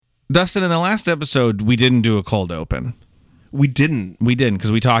Dustin, in the last episode, we didn't do a cold open. We didn't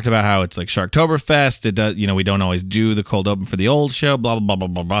because we talked about how it's like Sharktoberfest. It does, we don't always do the cold open for the old show, blah, blah, blah,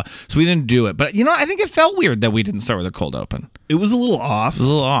 blah, blah, blah. So we didn't do it. But, I think it felt weird that we didn't start with a cold open. It was a little off.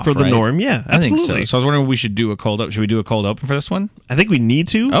 For the norm, yeah, I think absolutely. so. So I was wondering if we should do a cold open. Should we do a cold open for this one? I think we need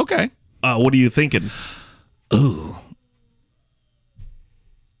to. Okay. What are you thinking? Ooh.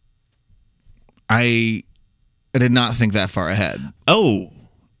 I did not think that far ahead. Oh.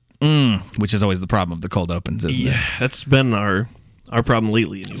 Which is always the problem of the cold opens, isn't it? Yeah, that's been our problem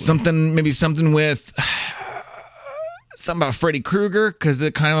lately. Anyway. Something with something about Freddy Krueger, because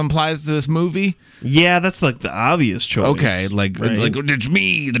it kind of implies to this movie. Yeah, that's like the obvious choice. Okay, like it's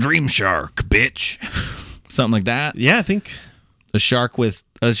me, the Dream Shark, bitch. Something like that. Yeah, I think A shark in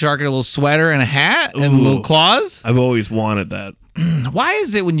a little sweater and a hat and little claws. I've always wanted that. Why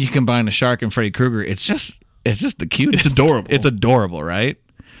is it when you combine a shark and Freddy Krueger, it's just the cutest. It's adorable. It's adorable, right?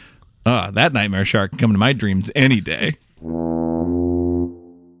 That nightmare shark can come into my dreams any day.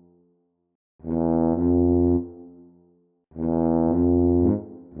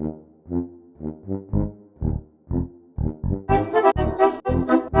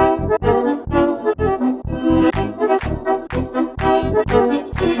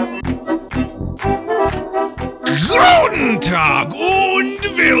 Guten Tag und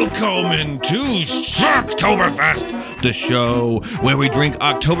willkommen to Sharktoberfest, the show where we drink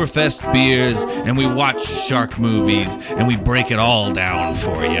Oktoberfest beers and we watch shark movies and we break it all down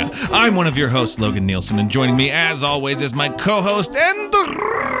for you. I'm one of your hosts, Logan Nielsen, and joining me as always is my co-host and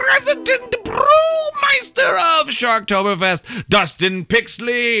the resident brewmeister of Sharktoberfest, Dustin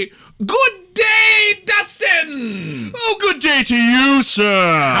Pixley. Good day, Dustin! Oh, good day to you,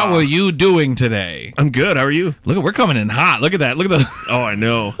 sir. How are you doing today? I'm good. How are you? We're coming in hot. Look at that. Look at the. Oh, I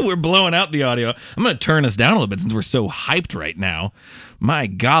know. We're blowing out the audio. I'm going to turn us down a little bit since we're so hyped right now. My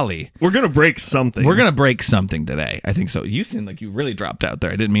golly. We're going to break something. We're going to break something today. I think so. You seem like you really dropped out there.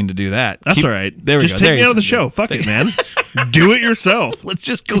 I didn't mean to do that. That's all right. There we just go. Take there me out of the show. Fuck it, man. Do it yourself. Let's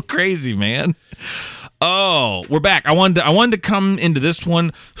just go crazy, man. Oh, we're back. I wanted to come into this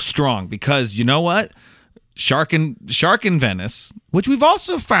one strong because you know what? Shark in Venice, which we've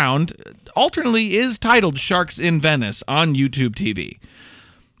also found alternately is titled Sharks in Venice on YouTube TV.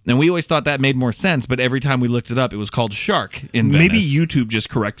 And we always thought that made more sense, but every time we looked it up, it was called Shark in Venice. Maybe YouTube just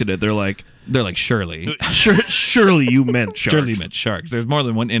corrected it. They're like, surely. Surely you meant sharks. Surely meant sharks. There's more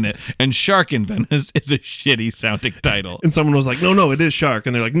than one in it. And Shark in Venice is a shitty sounding title. And someone was like, no, it is shark.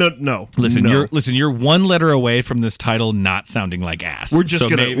 And they're like, no. Listen, no. you're one letter away from this title not sounding like ass. We're just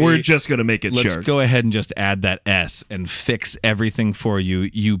gonna make it let's sharks. go ahead and just add that S and fix everything for you,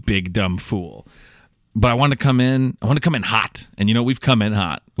 you big dumb fool. But I want to come in hot. And we've come in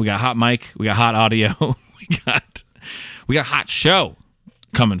hot. We got hot mic, we got hot audio, we got a hot show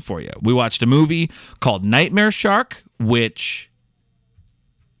coming for you. We watched a movie called Nightmare Shark, which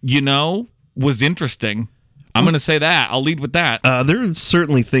was interesting. I'm going to say that. I'll lead with that. There are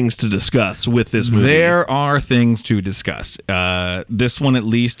certainly things to discuss with this movie. There are things to discuss. This one at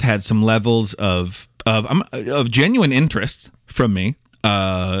least had some levels of genuine interest from me.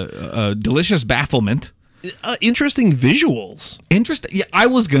 Delicious bafflement. Interesting visuals. Interesting. Yeah, I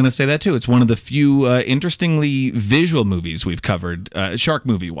was going to say that too. It's one of the few interestingly visual movies we've covered, shark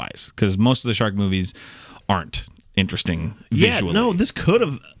movie wise, because most of the shark movies aren't interesting visually. Yeah, no, this could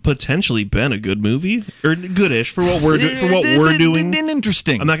have potentially been a good movie or goodish for what we're doing.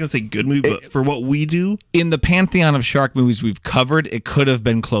 Interesting. I'm not going to say good movie, but for what we do. In the pantheon of shark movies we've covered, it could have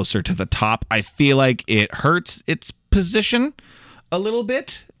been closer to the top. I feel like it hurts its position a little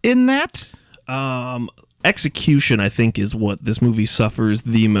bit in that. Execution, I think, is what this movie suffers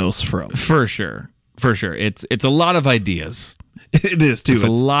the most from. For sure. It's a lot of ideas. It is too. It's a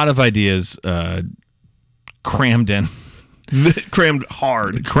lot of ideas crammed in. Crammed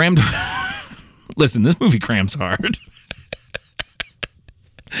hard. Listen, this movie crams hard.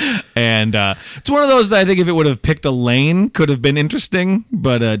 And it's one of those that I think if it would have picked a lane, could have been interesting,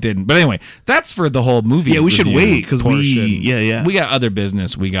 but didn't. But anyway, that's for the whole movie. Yeah, we should wait because we got other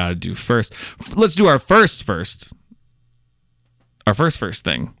business we got to do first. Let's do our first. Our first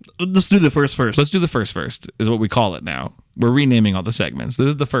thing. Let's do the first. Let's do the first is what we call it now. We're renaming all the segments. This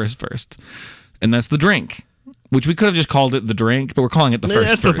is the first, and that's the drink. Which we could have just called it the drink, but we're calling it the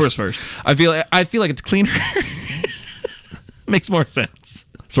first. That's the first. I feel like it's cleaner. Makes more sense.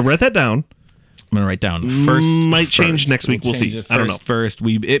 So write that down. I'm gonna write down first. Might change next week. We'll see. I don't know. First,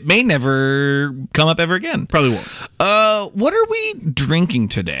 it may never come up ever again. Probably won't. What are we drinking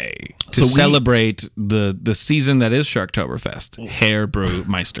today to celebrate the season that is Sharktoberfest? Herr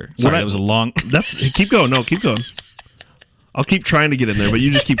Brewmeister. Sorry, that was a long. Keep going. No, keep going. I'll keep trying to get in there, but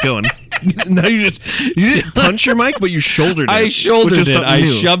you just keep going. No, you didn't punch your mic, but you shouldered it. I shouldered which is it. something I new.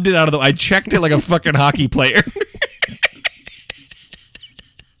 shoved it out of the. I checked it like a fucking hockey player.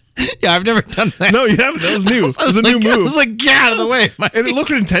 Yeah, I've never done that. No, you haven't. That was new. It was a new I move. was like, get out of the way. And it looked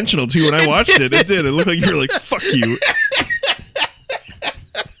intentional, too, when I watched it. It did. It looked like you were like, fuck you.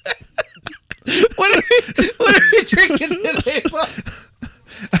 What are we drinking today, Bob?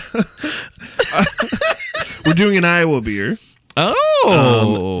 We're doing an Iowa beer.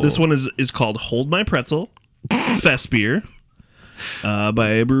 Oh. This one is called Hold My Pretzel Fest beer by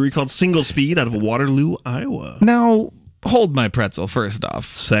a brewery called Single Speed out of Waterloo, Iowa. Now, hold my pretzel first off.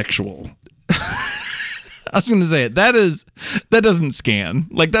 Sexual. I was going to say it. That doesn't scan.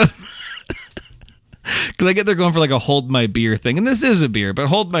 Like that. Because I get they're going for like a hold my beer thing. And this is a beer, but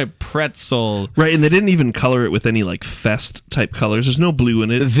hold my pretzel. Right, and they didn't even color it with any like fest type colors. There's no blue in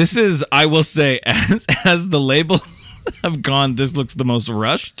it. This is, I will say, as the label have gone, this looks the most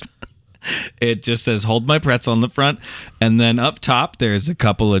rushed. It just says hold my pretzel on the front. And then up top, there's a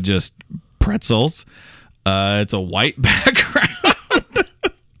couple of just pretzels. It's a white background.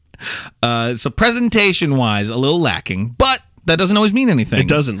 So presentation wise, a little lacking, but that doesn't always mean anything. It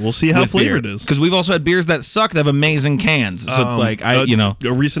doesn't. We'll see how flavored it is. Because we've also had beers that suck that have amazing cans. So it's like, a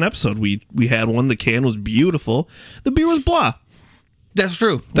recent episode, we had one. The can was beautiful. The beer was blah. That's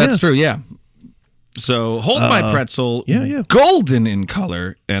true. That's true. Yeah. So hold my pretzel, yeah. golden in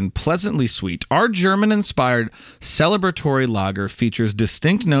color and pleasantly sweet. Our German-inspired celebratory lager features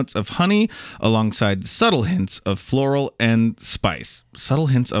distinct notes of honey alongside subtle hints of floral and spice. Subtle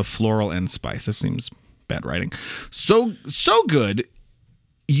hints of floral and spice. This seems bad writing. So good.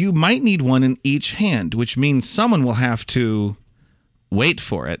 You might need one in each hand, which means someone will have to wait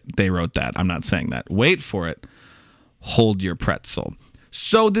for it. They wrote that. I'm not saying that. Wait for it. Hold your pretzel.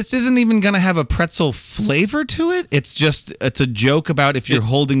 So this isn't even going to have a pretzel flavor to it. It's a joke about if you're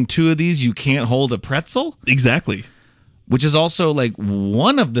holding two of these, you can't hold a pretzel. Exactly. Which is also like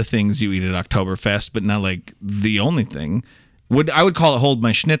one of the things you eat at Oktoberfest, but not like the only thing. I would call it hold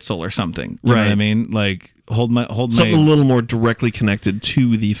my schnitzel or something. You know what I mean? Like hold my something a little more directly connected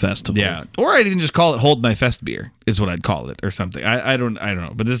to the festival. Yeah. Or I'd even just call it hold my fest beer is what I'd call it or something. I don't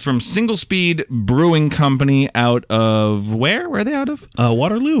know. But this is from Single Speed Brewing Company out of where? Where are they out of?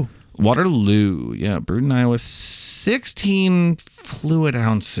 Waterloo. Waterloo. Yeah. Brewed in Iowa. 16 fluid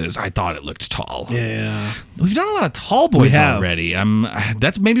ounces. I thought it looked tall. Yeah. We've done a lot of tall boys already.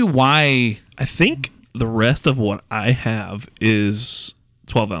 That's maybe why. I think the rest of what I have is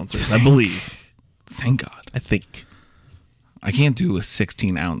 12 ounces, I believe. Thank God. I think. I can't do a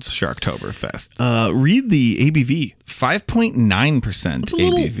 16-ounce Sharktoberfest. Read the ABV. 5.9% It's a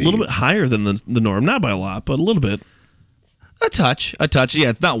ABV. little bit higher than the norm. Not by a lot, but a little bit. A touch. Yeah,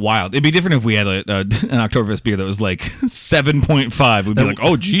 it's not wild. It'd be different if we had an Oktoberfest beer that was like 7.5. We'd be like,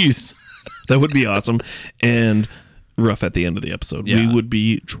 oh, geez. That would be awesome. And rough at the end of the episode. Yeah. We would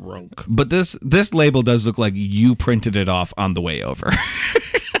be drunk. But this label does look like you printed it off on the way over.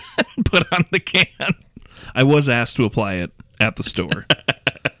 Put on the can. I was asked to apply it at the store.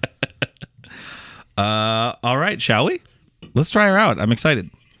 All right, shall we? Let's try her out. I'm excited.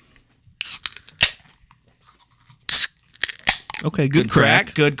 Okay, good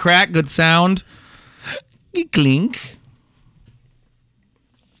crack. Good crack, good sound. Clink.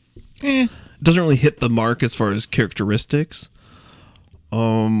 Doesn't really hit the mark as far as characteristics.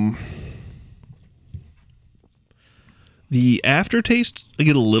 The aftertaste, I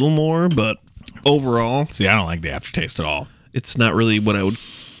get a little more, but overall, See, I don't like the aftertaste at all. it's not really what I would.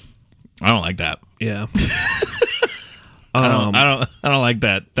 I don't like that. Yeah. I don't like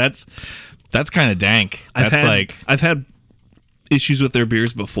that. That's kind of dank. I've had issues with their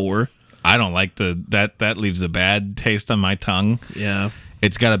beers before. I don't like that leaves a bad taste on my tongue. Yeah.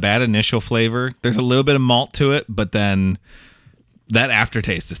 It's got a bad initial flavor. There's a little bit of malt to it, but then that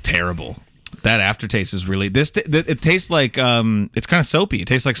aftertaste is terrible. That aftertaste is really it tastes like it's kind of soapy. It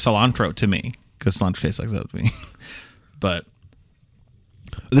tastes like cilantro to me because cilantro tastes like soap to me. But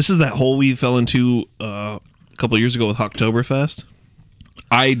this is that hole we fell into a couple years ago with Oktoberfest.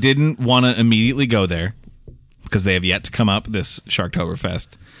 I didn't want to immediately go there because they have yet to come up this Sharktoberfest.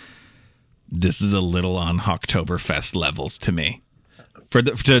 This is a little on Oktoberfest levels to me. That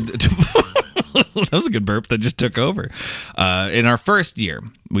was a good burp that just took over. In our first year,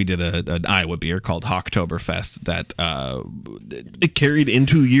 we did an Iowa beer called Oktoberfest that It carried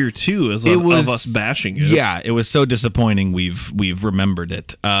into year two of us bashing it. Yeah, it was so disappointing. We've remembered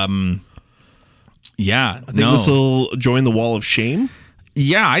it. Yeah, I think this will join the wall of shame.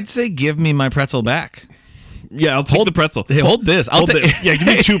 Yeah, I'd say give me my pretzel back. Yeah, I'll take the pretzel. Hey, hold this. I'll take. this. Yeah, give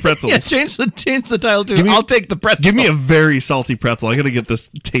me 2 pretzels. Yeah, change the title to. I'll take the pretzel. Give me a very salty pretzel. I got to get this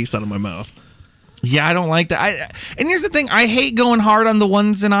taste out of my mouth. Yeah, I don't like that. And here's the thing: I hate going hard on the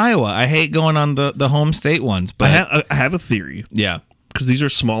ones in Iowa. I hate going on the home state ones. But I have a theory. Yeah, because these are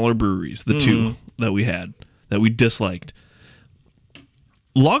smaller breweries. The 2 that we had that we disliked.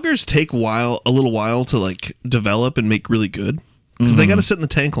 Lagers take a little while to like develop and make really good because they got to sit in the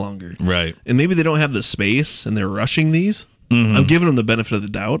tank longer, right? And maybe they don't have the space and they're rushing these. I'm giving them the benefit of the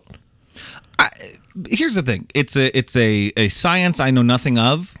doubt. Here's the thing: it's a science I know nothing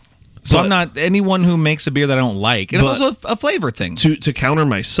of. So I'm not anyone who makes a beer that I don't like. And it's also a flavor thing. To counter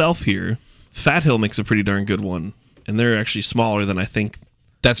myself here, Fat Hill makes a pretty darn good one, and they're actually smaller than I think.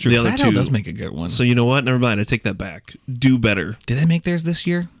 That's true. The other Fat Hill 2 does make a good one. So you know what? Never mind. I take that back. Do better. Did they make theirs this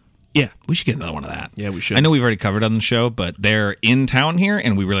year? Yeah. We should get another one of that. Yeah, we should. I know we've already covered it on the show, but they're in town here,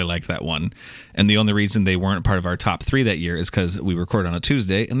 and we really like that one. And the only reason they weren't part of our top 3 that year is because we record on a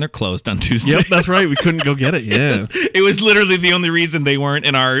Tuesday, and they're closed on Tuesday. Yep, that's right. We couldn't go get it. Yeah. It was literally the only reason they weren't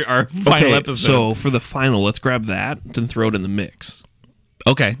in our final episode. So for the final, let's grab that and throw it in the mix.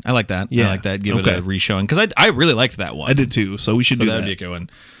 Okay, I like that. Yeah. I like that. Give it a re-showing, because I really liked that one. I did too, so we should do that. That would be a good one.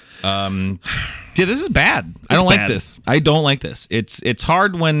 Yeah, this is bad. I don't like this. I don't like this. It's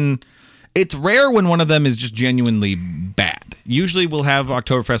hard when... It's rare when one of them is just genuinely bad. Usually we'll have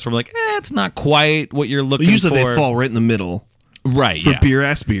Oktoberfest where we're like, it's not quite what you're looking for. Usually they fall right in the middle. Right, for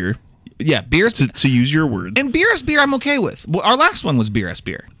beer-ass beer. Yeah, beers... To use your words. And beer-ass beer I'm okay with. Well, our last one was beer-ass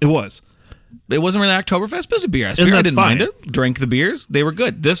beer. It was. It wasn't really Oktoberfest, but it was a beer-ass beer. I didn't mind it. Drank the beers. They were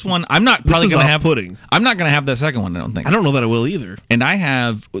good. This one, I'm not probably going to have... pudding. I'm not going to have that second one, I don't think. I don't know that I will either. And I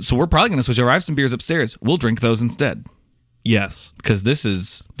have... So we're probably going to switch over. I have some beers upstairs. We'll drink those instead. Yes. Because this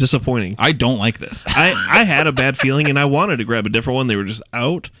is... disappointing. I don't like this. I had a bad feeling, and I wanted to grab a different one. They were just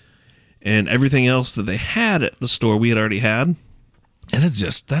out. And everything else that they had at the store, we had already had. It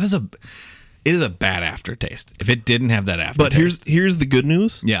is a bad aftertaste. If it didn't have that aftertaste. But here's the good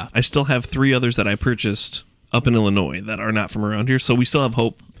news. Yeah. I still have 3 others that I purchased up in Illinois that are not from around here, so we still have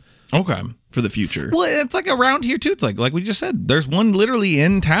hope. Okay. For the future. Well, it's like around here too. It's like we just said. There's one literally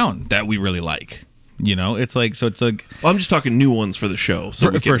in town that we really like. You know, it's like so. It's like. Well, I'm just talking new ones for the show.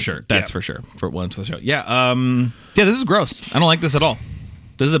 So for sure, that's for sure. For ones for the show. Yeah. Yeah. This is gross. I don't like this at all.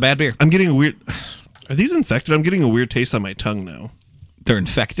 This is a bad beer. I'm getting a weird. Are these infected? I'm getting a weird taste on my tongue now. They're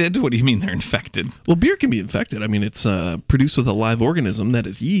infected? What do you mean they're infected? Well, beer can be infected. I mean, it's produced with a live organism that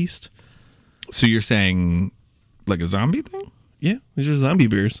is yeast. So you're saying like a zombie thing? Yeah, these are zombie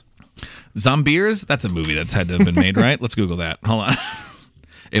beers. Zombiers? That's a movie that's had to have been made, right? Let's Google that. Hold on.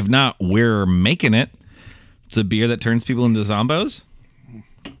 If not, we're making it. It's a beer that turns people into zombos.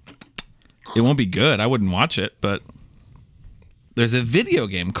 It won't be good. I wouldn't watch it, but there's a video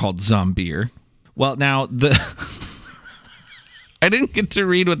game called Zombier. Well, now I didn't get to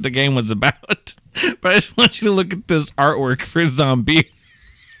read what the game was about, but I just want you to look at this artwork for Zombie.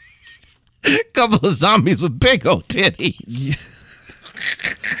 A couple of zombies with big old titties. Yeah.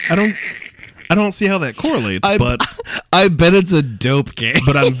 I don't see how that correlates, but I bet it's a dope game.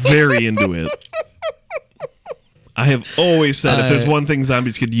 But I'm very into it. I have always said if there's one thing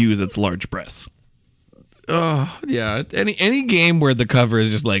zombies could use, it's large breasts. Oh, yeah. Any game where the cover is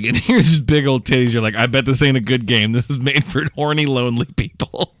just like, and here's big old titties, you're like, I bet this ain't a good game. This is made for horny, lonely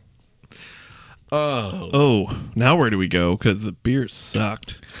people. Oh, now where do we go? Because the beer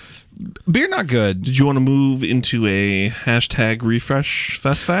sucked. Beer not good. Did you want to move into a hashtag refresh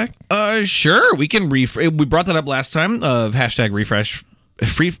fest fact? Sure. We can we brought that up last time of hashtag refresh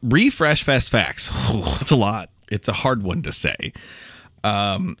fest facts. That's a lot. It's a hard one to say.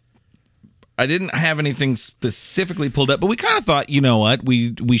 I didn't have anything specifically pulled up, but we kind of thought, you know what,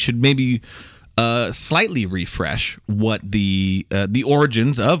 we should maybe slightly refresh what the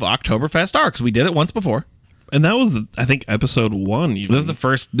origins of Oktoberfest are, because we did it once before. And that was, I think, episode 1. Even. That was the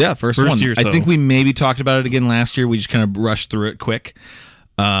first one. Year, so. I think we maybe talked about it again last year. We just kind of rushed through it quick,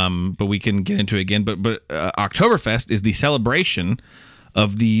 but we can get into it again. But Oktoberfest is the celebration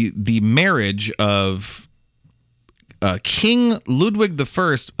of the marriage of King Ludwig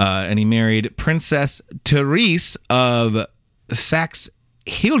I, and he married Princess Therese of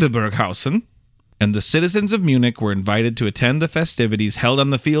Saxe-Hildburghausen. And the citizens of Munich were invited to attend the festivities held on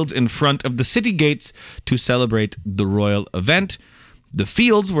the fields in front of the city gates to celebrate the royal event. The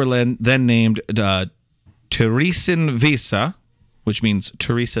fields were then named Theresienwiese, which means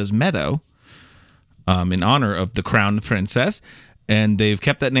Teresa's Meadow, in honor of the crowned princess. And they've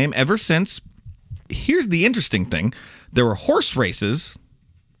kept that name ever since. Here's the interesting thing. There were horse races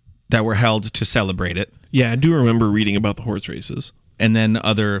that were held to celebrate it. Yeah, I do remember reading about the horse races. and then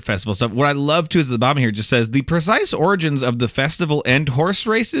other festival stuff. What I love too is at the bottom here just says the precise origins of the festival and horse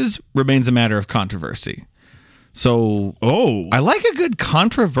races remains a matter of controversy. So, I like a good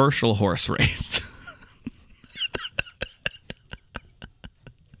controversial horse race.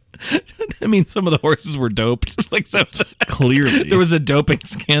 I mean, some of the horses were doped. Like Clearly. There was a doping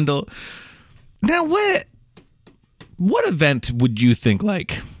scandal. Now, what event would you think,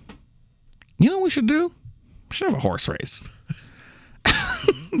 like, you know what we should do? We should have a horse race.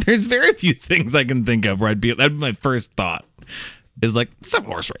 There's very few things I can think of where that'd be my first thought is like some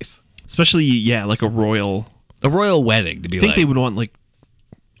horse race. Especially, like a royal wedding to be I think like. they would want like,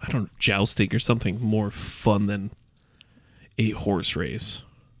 I don't know, jousting or something more fun than a horse race.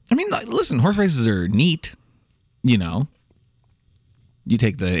 I mean, listen, horse races are neat, you know. You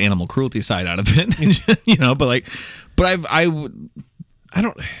take the animal cruelty side out of it, you know, but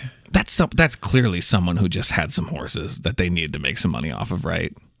that's clearly someone who just had some horses that they needed to make some money off of,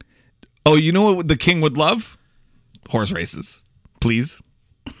 right? Oh, you know what the king would love? Horse races, please.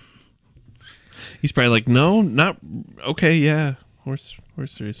 He's probably like, no, not okay. Yeah, horse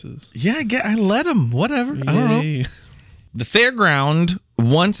races. Yeah, I let him. Whatever. I don't know. The fairground,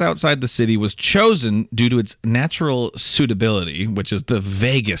 once outside the city, was chosen due to its natural suitability, which is the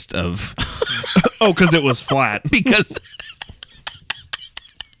vaguest of. Because it was flat. Because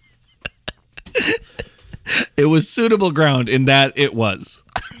it was suitable ground in that it was.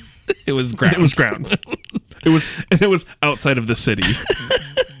 It was ground. It was ground. It was outside of the city.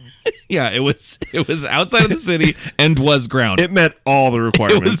 Yeah, it was outside of the city and was ground. It met all the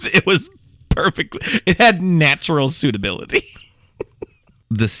requirements. It was perfect. It had natural suitability.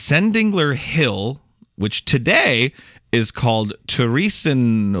 The Sendingler Hill, which today is called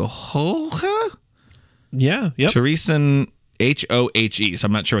Theresienhohe? Yeah, yep. Theresen, Hohe. So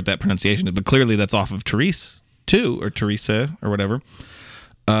I'm not sure what that pronunciation is, but clearly that's off of Therese, too, or Teresa, or whatever.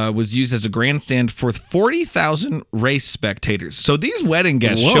 Was used as a grandstand for 40,000 race spectators. So these wedding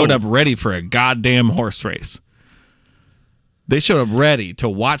guests showed up ready for a goddamn horse race. They showed up ready to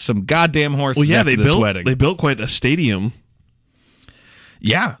watch some goddamn horses after this wedding. They built quite a stadium.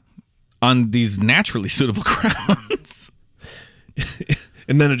 Yeah, on these naturally suitable grounds.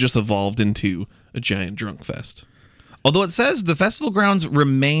 And then it just evolved into a giant drunk fest. Although it says the festival grounds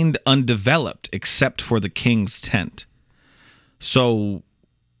remained undeveloped except for the king's tent. So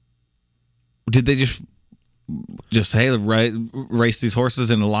did they just race these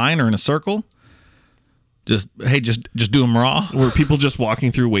horses in a line or in a circle? Just do them raw? Were people just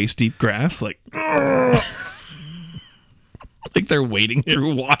walking through waist deep grass like like they're wading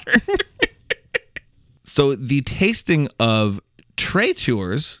through water? So the tasting of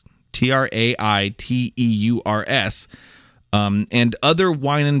traiteurs, Traiteurs, and other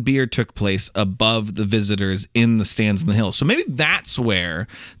wine and beer took place above the visitors in the stands in the hill. So maybe that's where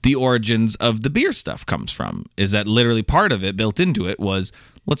the origins of the beer stuff comes from, is that literally part of it, built into it, was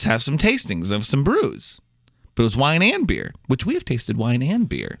let's have some tastings of some brews. But it was wine and beer, which we have tasted wine and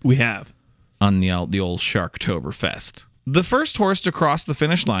beer. we have. On the old Sharktoberfest. The first horse to cross the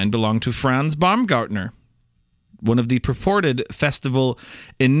finish line belonged to Franz Baumgartner, one of the purported festival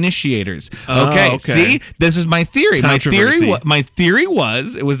initiators. Okay, see? This is my theory. My theory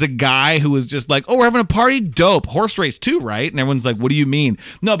was it was a guy who was just like, oh, we're having a party? Dope. Horse race too, right? And everyone's like, what do you mean?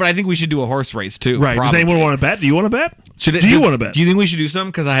 No, but I think we should do a horse race too. Right. Probably. Does anyone want to bet? Do you want to bet? Do you want to bet? Do you think we should do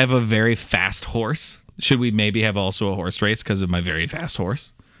something? Because I have a very fast horse. Should we maybe have also a horse race because of my very fast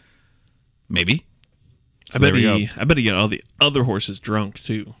horse? Maybe. So I bet he got all the other horses drunk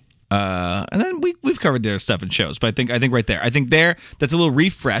too. And then we've covered their stuff in shows, but I think right there, that's a little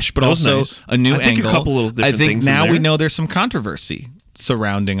refresh, but also nice. a new I think angle. A couple little different I think things now in there. we know there's some controversy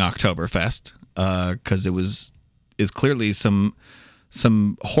surrounding Oktoberfest because it is clearly some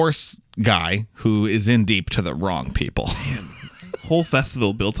horse guy who is in deep to the wrong people. Whole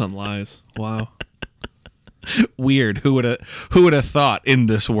festival built on lies. Wow. Weird. Who would have thought in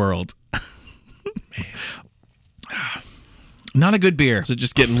this world? Not a good beer. Is it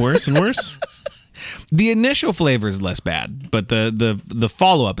just getting worse and worse? The initial flavor is less bad, but the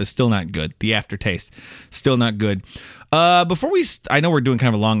follow-up is still not good. The aftertaste, still not good. Before I know we're doing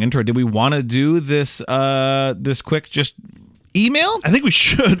kind of a long intro. Did we want to do this quick just email? I think we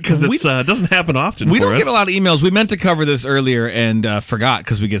should because it doesn't happen often. We for don't us. get a lot of emails. We meant to cover this earlier and forgot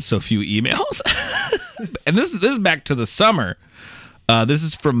because we get so few emails. And this is back to the summer. This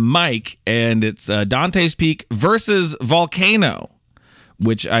is from Mike, and it's Dante's Peak versus Volcano,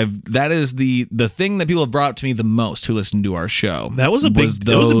 which that is the thing that people have brought up to me the most who listen to our show. That was a big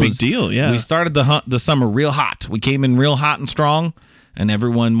deal. Yeah, we started the summer real hot. We came in real hot and strong, and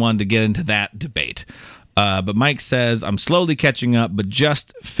everyone wanted to get into that debate. But Mike says, I'm slowly catching up, but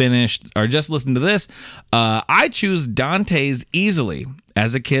just listened to this. I choose Dante's easily.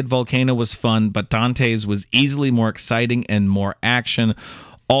 As a kid, Volcano was fun, but Dante's was easily more exciting and more action.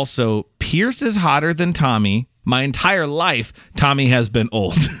 Also, Pierce is hotter than Tommy. My entire life, Tommy has been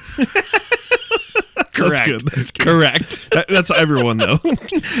old. Correct. That's good. Correct. That's everyone, though.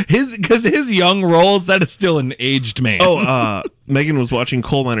 His young roles, that is still an aged man. Megan was watching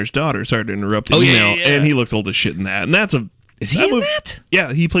Coal Miner's Daughter. Sorry to interrupt the email. yeah. And he looks old as shit in that. And that's a... Is he in that?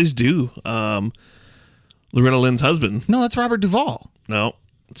 Yeah, he plays Dew. Loretta Lynn's husband. No, that's Robert Duvall. No,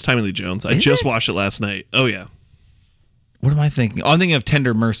 it's Tommy Lee Jones. I Is just it? watched it last night. Oh, yeah. What am I thinking? Oh, I'm thinking of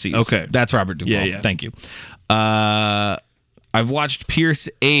Tender Mercies. Okay. That's Robert Duvall. Yeah. Thank you. I've watched Pierce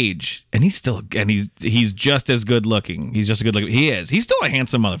age, and he's just as good looking. He's just a good looking. He is. He's still a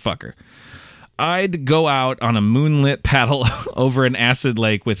handsome motherfucker. I'd go out on a moonlit paddle over an acid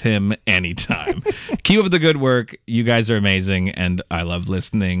lake with him anytime. Keep up the good work. You guys are amazing, and I love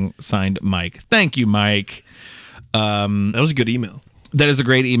listening. Signed, Mike. Thank you, Mike. That was a good email. That is a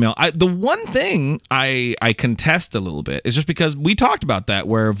great email. The one thing I contest a little bit is just because we talked about that,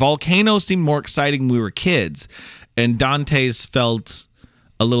 where Volcano seemed more exciting when we were kids, and Dante's felt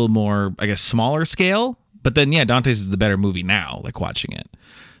a little more, I guess, smaller scale. But then, yeah, Dante's is the better movie now, like watching it.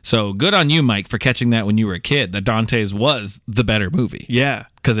 So good on you, Mike, for catching that when you were a kid, that Dante's was the better movie. Yeah.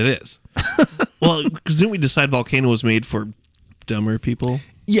 Because it is. Well, because didn't we decide Volcano was made for dumber people?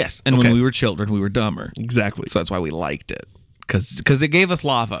 Yes, and when we were children, we were dumber. Exactly. So that's why we liked it. Because it gave us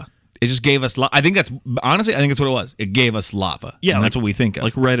lava. It just gave us I think that's what it was. It gave us lava. Yeah. And that's what we think of.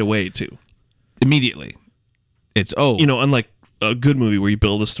 Like right away, too. Immediately. It's, unlike a good movie where you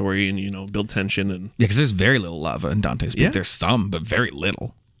build a story and, build tension and... Yeah, because there's very little lava in Dante's Peak. Yeah. There's some, but very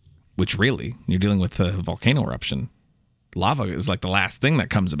little. Which really, you're dealing with a volcano eruption. Lava is like the last thing that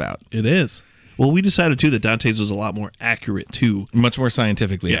comes about. It is. Well, we decided, too, that Dante's was a lot more accurate, too. Much more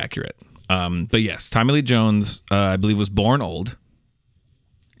scientifically accurate. But yes, Tommy Lee Jones, I believe, was born old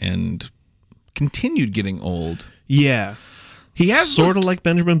and continued getting old. Yeah. He has sort of like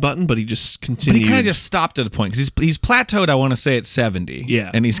Benjamin Button, but he just But continued. he kind of just stopped at a point because he's plateaued, I want to say, at 70.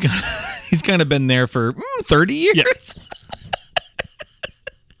 Yeah. And he's kind of been there for 30 years. Yes.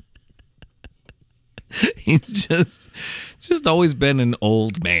 He's just always been an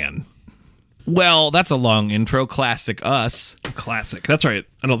old man. Well, that's a long intro. Classic us. Classic. That's right.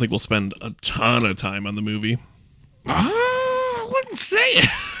 I don't think we'll spend a ton of time on the movie. I wouldn't say it.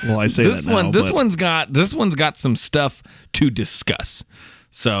 Well, I say This that now. one, this but one's got some stuff to discuss.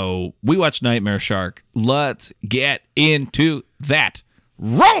 So we watched Nightmare Shark. Let's get into that.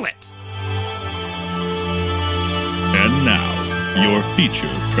 Roll it. And now, your feature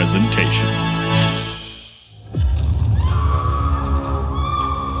presentation.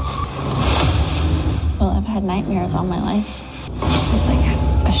 Well, I've had nightmares all my life. It's like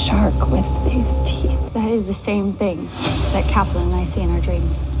a shark with these teeth. That is the same thing that Kaplan and I see in our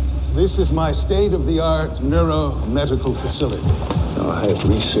dreams. This is my state-of-the-art neuromedical facility. Now, I have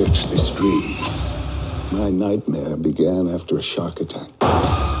researched this dream. My nightmare began after a shark attack.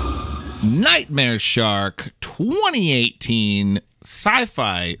 Nightmare Shark 2018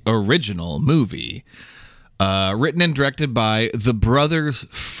 sci-fi original movie. Written and directed by the Brothers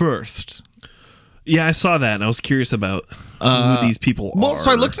First. yeah, I saw that, and I was curious about who these people are. Well,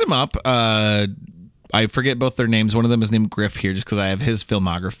 so I looked them up. I forget both their names. One of them is named Griff here just because I have his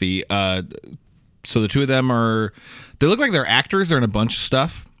filmography. So the two of them they look like they're actors. They're in a bunch of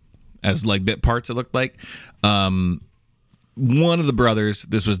stuff as like bit parts, it looked like. One of the brothers,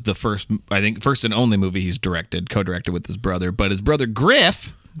 this was the first and only movie he's co-directed with his brother. But his brother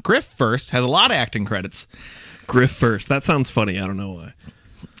Griff First, has a lot of acting credits. Griff First. That sounds funny. I don't know why.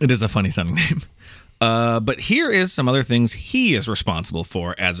 It is a funny sounding name. But here is some other things he is responsible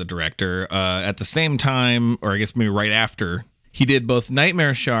for as a director. At the same time, or I guess maybe right after, he did both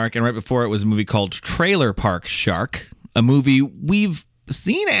Nightmare Shark, and right before it was a movie called Trailer Park Shark, a movie we've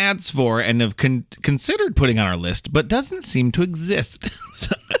seen ads for and have considered putting on our list, but doesn't seem to exist.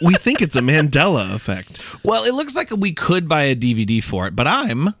 We think it's a Mandela effect. Well, it looks like we could buy a DVD for it, but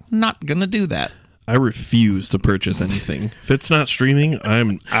I'm not going to do that. I refuse to purchase anything. If it's not streaming,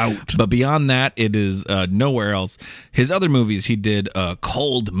 I'm out. But beyond that, it is nowhere else. His other movies, he did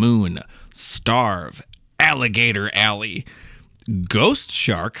Cold Moon, Starve, Alligator Alley, Ghost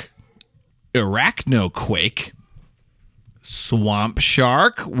Shark, Arachnoquake, Swamp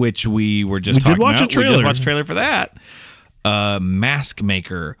Shark, which we were just talking about. A trailer. We just watched a trailer for that. Mask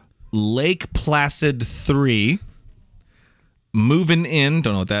Maker, Lake Placid 3, Moving In,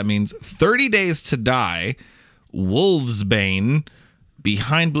 don't know what that means, 30 Days to Die, Wolfsbane,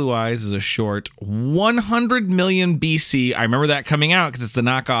 Behind Blue Eyes is a short 100 million BC. I remember that coming out because it's the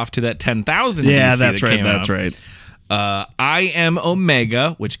knockoff to that 10,000 Yeah, BC that's that right. came That's out. right. I Am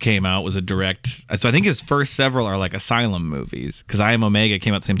Omega, which came out, was a direct. So I think his first several are like Asylum movies because I Am Omega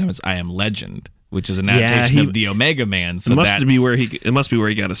came out at the same time as I Am Legend, which is an adaptation of the Omega Man. So it must be where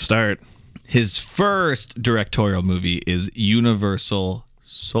he got to start. His first directorial movie is Universal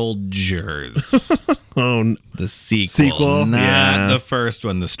Soldiers. Oh, The sequel, Sequel? not Yeah. the first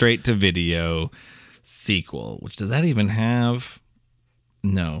one, the straight-to-video sequel. Which does that even have?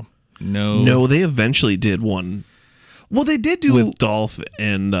 No. no, they eventually did one Well, they did do. with Dolph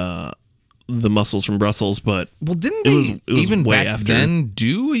and the muscles from Brussels, but Well, didn't it they was even way back after. then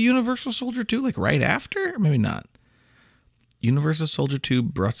do a Universal Soldier 2 like right after? Maybe not. Universal Soldier 2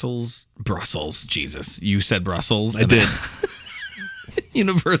 Brussels. Jesus, you said Brussels. I did.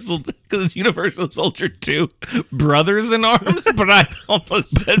 Universal, because it's Universal Soldier 2 Brothers in Arms, but I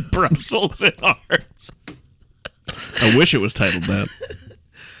almost said Brussels in Arms. I wish it was titled that.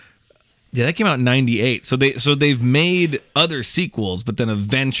 Yeah, that came out in 98. So they've made other sequels, but then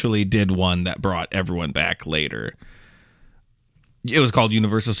eventually did one that brought everyone back later. It was called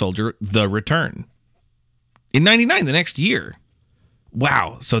Universal Soldier: The Return. In 99, the next year.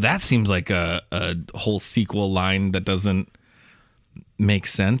 Wow. So that seems like a whole sequel line that doesn't make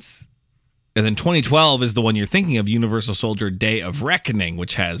sense. And then 2012 is the one you're thinking of, Universal Soldier: Day of Reckoning,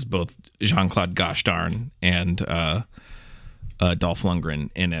 which has both Jean-Claude Goshdarn and Dolph Lundgren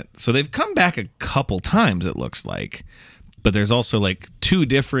in it. So they've come back a couple times, it looks like. But there's also like 2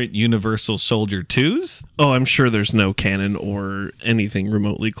 different Universal Soldier 2s. Oh, I'm sure there's no canon or anything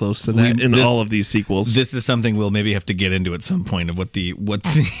remotely close to that in all of these sequels. This is something we'll maybe have to get into at some point of what the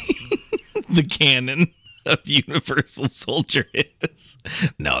the canon of Universal Soldier is.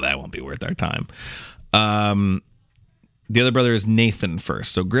 No, that won't be worth our time. The other brother is Nathan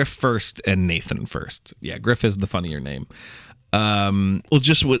First. So Griff First and Nathan First. Yeah, Griff is the funnier name. Well,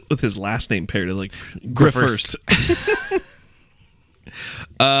 just with his last name paired, like Griff First.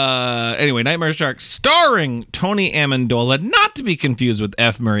 Anyway, Nightmare Shark starring Tony Amendola, not to be confused with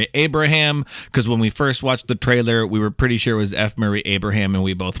F. Murray Abraham, because when we first watched the trailer, we were pretty sure it was F. Murray Abraham, and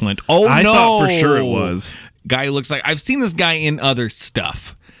we both went, oh, I no. thought for sure it was. Guy who looks like, I've seen this guy in other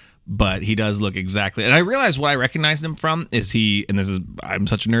stuff, but he does look exactly. And I realized what I recognized him from is I'm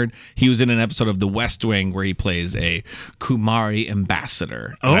such a nerd, he was in an episode of The West Wing where he plays a Kumari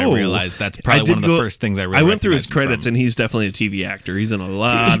ambassador. And I realized that's probably one of the first things I really I went through his recognized him credits, from. and he's definitely a TV actor. He's in a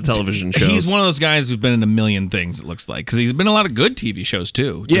lot of television shows. He's one of those guys who's been in a million things, it looks like, because he's been in a lot of good TV shows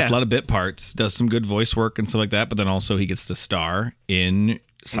too. Just a lot of bit parts, does some good voice work and stuff like that, but then also he gets to star in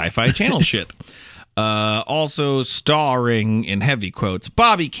Sci-Fi Channel shit. Also starring, in heavy quotes,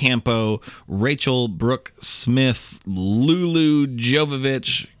 Bobby Campo, Rachel Brooke Smith, Lulu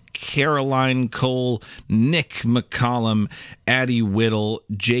Jovovich, Caroline Cole, Nick McCollum, Addie Whittle,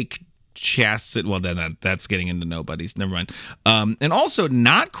 Jake Chassid. Well, then that's getting into nobodies. Never mind. And also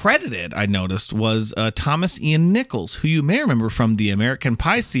not credited, I noticed, was Thomas Ian Nichols, who you may remember from the American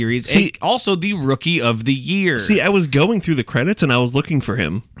Pie series, and also the Rookie of the Year. See, I was going through the credits and I was looking for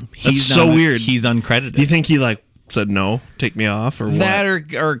him. That's He's so not- weird. He's uncredited. Do you think he said no, take me off, or That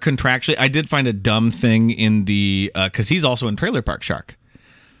what? or contractually, I did find a dumb thing in the because he's also in Trailer Park Shark,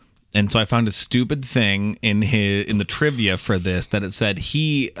 and so I found a stupid thing in the trivia for this that it said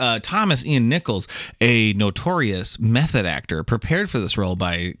Thomas Ian Nichols, a notorious method actor, prepared for this role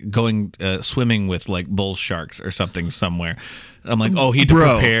by going swimming with like bull sharks or something somewhere. I'm like, oh, he had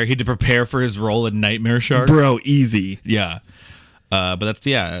to prepare for his role in Nightmare Shark. Bro, easy. Yeah. But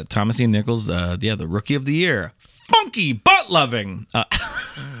that's, Thomas Ian Nichols, the Rookie of the Year. Funky butt loving.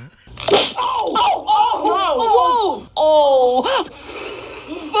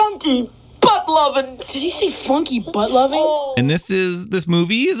 Funky butt loving. Did he say funky butt loving? And this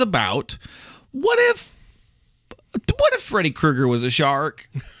movie is about what if Freddy Krueger was a shark?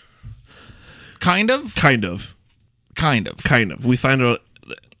 Kind of. We find out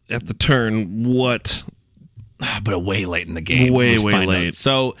at the turn what, but way late in the game. Way we find late. out.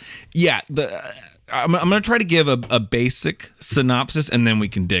 So yeah, I'm going to try to give a basic synopsis and then we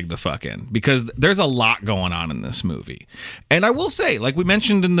can dig the fuck in because there's a lot going on in this movie. And I will say, like we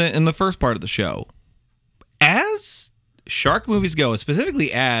mentioned in the first part of the show, as shark movies go,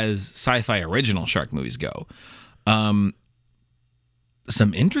 specifically as sci-fi original shark movies go, some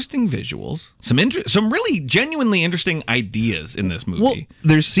interesting visuals, some really genuinely interesting ideas in this movie. well,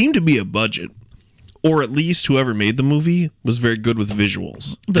 there seemed to be a budget. Or at least whoever made the movie was very good with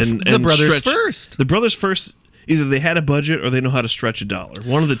visuals. The Brothers First. The Brothers First Either they had a budget or they know how to stretch a dollar.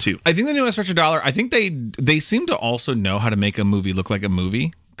 One of the two. I think they know how to stretch a dollar. I think they seem to also know how to make a movie look like a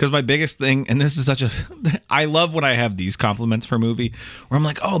movie. Because my biggest thing, and this is such a, I love when I have these compliments for a movie where I'm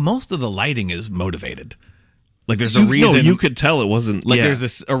like, oh, most of the lighting is motivated. Like there's a reason. No, you could tell it wasn't. Like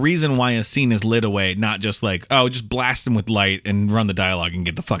there's a reason why a scene is lit away, not just like, oh, just blast them with light and run the dialogue and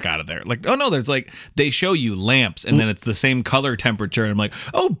get the fuck out of there. Like, oh no, there's like, they show you lamps and then it's the same color temperature. And I'm like,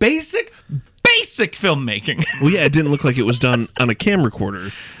 oh, basic filmmaking. Well, yeah, it didn't look like it was done on a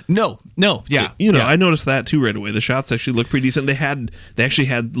camcorder. No, yeah. I noticed that too right away. The shots actually look pretty decent. They actually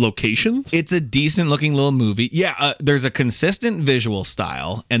had locations. It's a decent looking little movie. Yeah, there's a consistent visual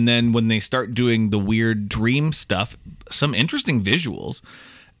style, and then when they start doing the weird dream stuff, some interesting visuals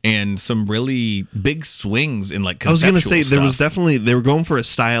and some really big swings in like conceptual I was going to say stuff. there was definitely they were going for a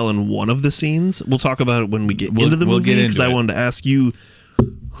style in one of the scenes. We'll talk about it when we get into the movie because I wanted to ask you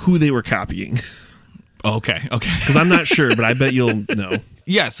who they were copying. Okay. Because I'm not sure, but I bet you'll know.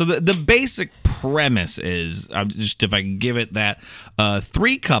 Yeah, so the basic premise is, just if I can give it that,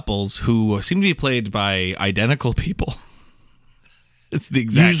 3 couples who seem to be played by identical people. It's the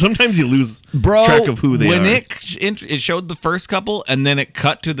exact. Sometimes you lose track of who they are. When it showed the first couple and then it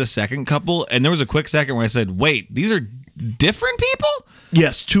cut to the second couple, and there was a quick second where I said, wait, these are different people?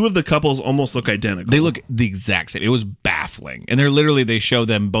 Yes, 2 of the couples almost look identical. They look the exact same. It was baffling. And they show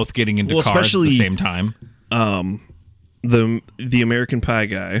them both getting into cars at the same time. The American Pie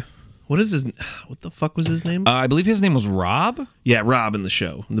guy. What the fuck was his name? I believe his name was Rob. Yeah, Rob in the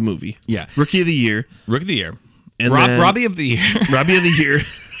show, in the movie. Yeah. Rookie of the Year. And Robbie of the Year. Robbie of the Year.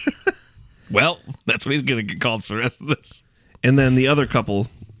 Well, that's what he's going to get called for the rest of this. And then the other couple,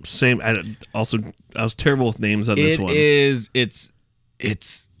 same. I was terrible with names on this one.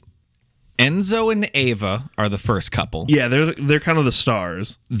 It's Enzo and Ava are the first couple. Yeah, they're kind of the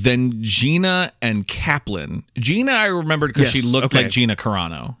stars. Then Gina and Kaplan. Gina, I remembered because she looked like Gina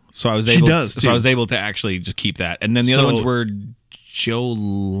Carano, so I was able to actually just keep that. And then the other ones were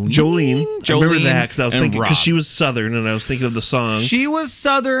Jolene. I remember that because I was thinking because she was Southern, and I was thinking of the song. She was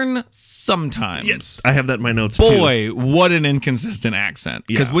Southern sometimes. Yes, I have that in my notes. Boy, what an inconsistent accent.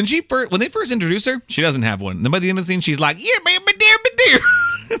 Because when they first introduce her, she doesn't have one. Then by the end of the scene, she's like, "Yeah, baby, dear."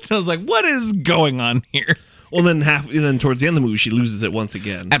 So I was like, "What is going on here?" Well, then towards the end of the movie, she loses it once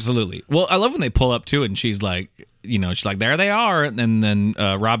again. Absolutely. Well, I love when they pull up too, and she's like, there they are, and then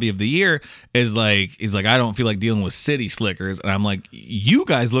Robbie of the Year he's like, I don't feel like dealing with city slickers, and I'm like, you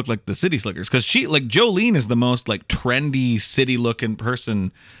guys look like the city slickers, because she, like, Jolene is the most like trendy city looking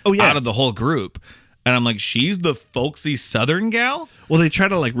person out of the whole group, and I'm like, she's the folksy Southern gal. Well, they try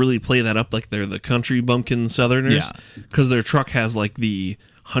to like really play that up like they're the country bumpkin Southerners, because their truck has like the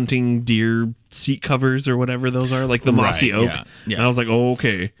hunting deer seat covers or whatever those are, like the mossy oak. Yeah. And I was like, oh,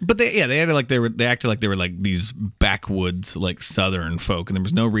 okay. But they acted like they were like these backwoods like Southern folk, and there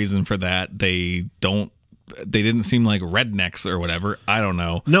was no reason for that. They didn't seem like rednecks or whatever. I don't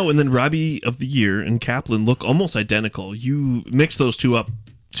know. No, and then Robbie of the Year and Kaplan look almost identical. You mix those two up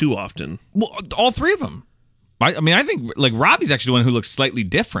too often. Well, all 3 of them. I mean, I think like Robbie's actually the one who looks slightly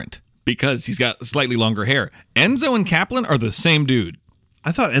different because he's got slightly longer hair. Enzo and Kaplan are the same dude.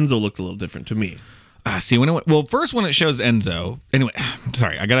 I thought Enzo looked a little different to me. See, when first when it shows Enzo. Anyway,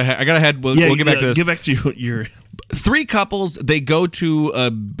 sorry, I got ahead. We'll get back to this. Get back to your 3 couples. They go to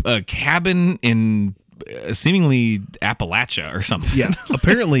a cabin in seemingly Appalachia or something. Yeah,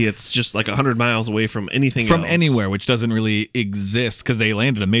 apparently it's just like 100 miles away from anything else. Anywhere, which doesn't really exist because they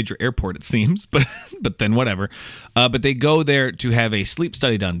land at a major airport, it seems. But then whatever. But they go there to have a sleep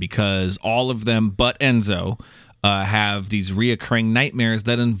study done because all of them, but Enzo, have these reoccurring nightmares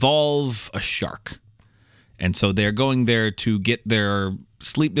that involve a shark. And so they're going there to get their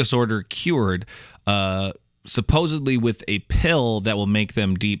sleep disorder cured, supposedly with a pill that will make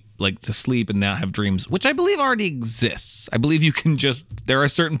them deep, like to sleep and not have dreams, which I believe already exists. I believe you can there are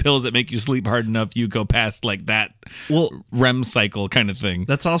certain pills that make you sleep hard enough you go past like that REM cycle kind of thing.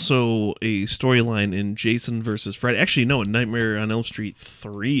 That's also a storyline in Jason versus Freddy. Actually, no, in Nightmare on Elm Street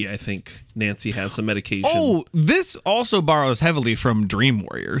 3, I think Nancy has some medication. Oh, this also borrows heavily from Dream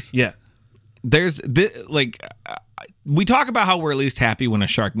Warriors. Yeah. There's we talk about how we're at least happy when a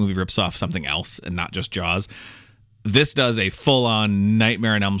shark movie rips off something else and not just Jaws. This does a full-on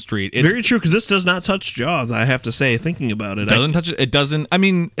Nightmare on Elm Street. It's very true, because this does not touch Jaws, I have to say, thinking about it. Doesn't touch it. It doesn't. I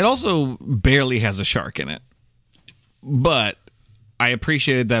mean, it also barely has a shark in it. But I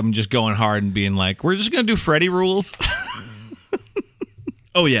appreciated them just going hard and being like, we're just going to do Freddy rules.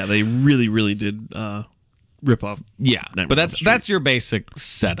 Oh, yeah, they really, really did rip off. Yeah, Nightmare, but that's your basic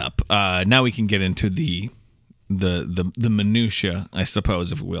setup. Now we can get into the the minutia, I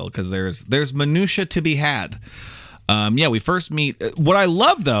suppose, if we will, because there's minutia to be had. We first meet. What I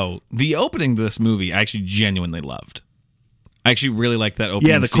love, though, the opening to this movie, I actually genuinely loved. I actually really like that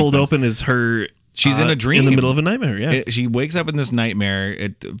opening. Yeah, the cold open is her. She's in a dream. In the middle of a nightmare, yeah. She wakes up in this nightmare.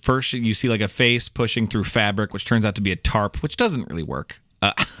 First, you see like a face pushing through fabric, which turns out to be a tarp, which doesn't really work.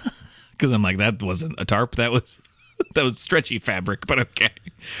 Because I'm like, that wasn't a tarp. That was stretchy fabric, but okay.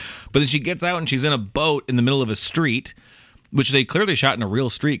 But then she gets out and she's in a boat in the middle of a street, which they clearly shot in a real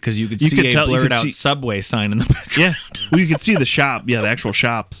street because you could see a blurred out subway sign in the background. Yeah, well, you could see the shop. Yeah, the actual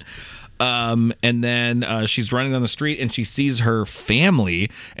shops. And then she's running down the street and she sees her family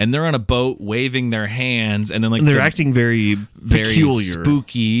and they're on a boat waving their hands and then like they're acting very peculiar,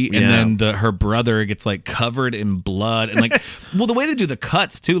 spooky, and then her brother gets like covered in blood and like well, the way they do the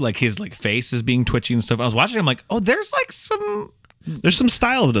cuts too, like his like face is being twitchy and stuff. I was watching, I'm like, oh, there's some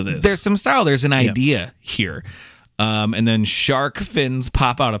style to this. There's some style. There's an idea here. And then shark fins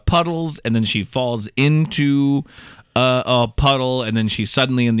pop out of puddles and then she falls into a puddle and then she's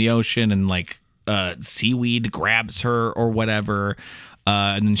suddenly in the ocean and like seaweed grabs her or whatever,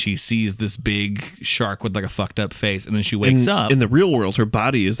 and then she sees this big shark with like a fucked up face and then she wakes up. In the real world, her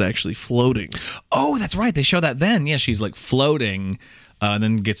body is actually floating. Oh, that's right, they show that then. Yeah, she's like floating and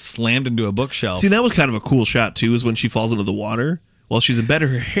then gets slammed into a bookshelf. See, that was kind of a cool shot too, is when she falls into the water while she's in bed,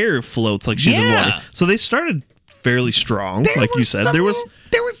 her hair floats like she's in water. So they started fairly strong, like you said. There was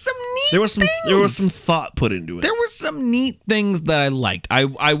some thought put into it. There were some neat things that I liked.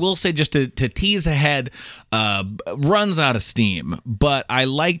 I will say, just to tease ahead, runs out of steam, but I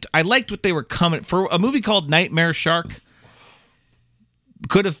liked what they were coming for. A movie called Nightmare Shark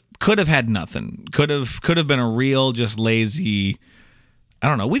could have had nothing. Could have been a real just lazy. I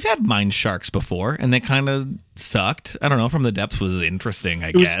don't know. We've had Mind Sharks before, and they kind of sucked. I don't know. From the Depths was interesting,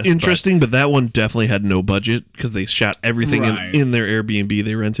 I guess. It was interesting, but that one definitely had no budget because they shot everything in their Airbnb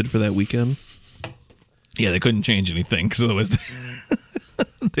they rented for that weekend. Yeah, they couldn't change anything because otherwise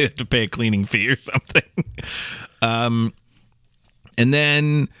they had to pay a cleaning fee or something. And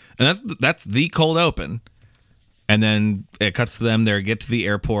that's the cold open. And then it cuts to them. They get to the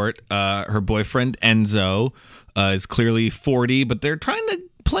airport. Her boyfriend, Enzo, is clearly 40, but they're trying to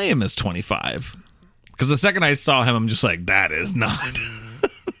play him as 25. Because the second I saw him, I'm just like, that is not.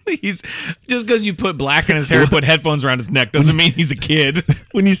 He's just because you put black in his hair and put headphones around his neck doesn't mean he's a kid.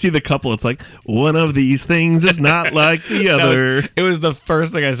 When you see the couple, it's like, one of these things is not like the other. It was the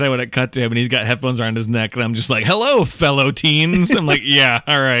first thing I said when it cut to him, and he's got headphones around his neck, and I'm just like, hello, fellow teens. I'm like, yeah,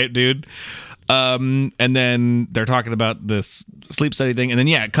 all right, dude. And then they're talking about this sleep study thing, and then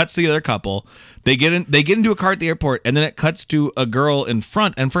it cuts to the other couple. They get into a car at the airport, and then it cuts to a girl in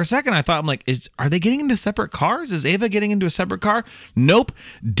front. And for a second, I thought, I'm like, are they getting into separate cars? Is Ava getting into a separate car? Nope,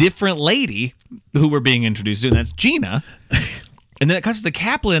 different lady who we're being introduced to, and that's Gina. And then it cuts to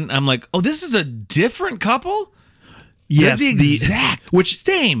Kaplan. I'm like, oh, this is a different couple. Yes, they're the exact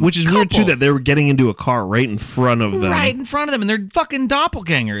same. Which is couple. Weird too that they were getting into a car right in front of them. Right in front of them, and they're fucking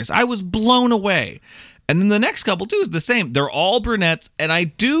doppelgangers. I was blown away. And then the next couple too is the same. They're all brunettes, and I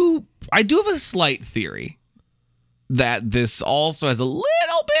do have a slight theory that this also has a little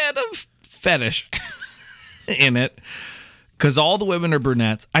bit of fetish in it, because all the women are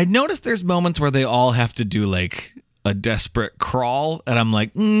brunettes. I noticed there's moments where they all have to do like a desperate crawl, and I'm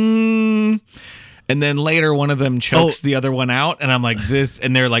like, And then later, one of them chokes the other one out, and I'm like, this,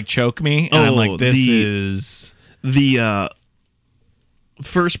 and they're like, choke me, and I'm like, this is the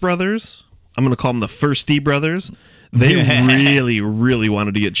First Brothers. I'm gonna call them the Firsty Brothers. They really, really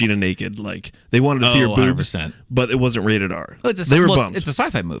wanted to get Gina naked. Like, they wanted to see her boobs, 100%. but it wasn't rated R. They were bummed. It's a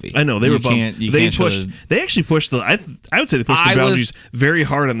sci-fi movie. I know they were bummed. They actually pushed the. I would say they pushed the boundaries very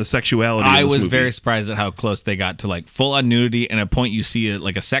hard on the sexuality. I was movie. very surprised at how close they got to like full on nudity, and at a point you see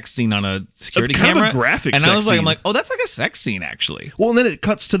like a sex scene on a security camera, of a graphic, and sex I was like, scene. I'm like, oh, that's like a sex scene actually. Well, and then it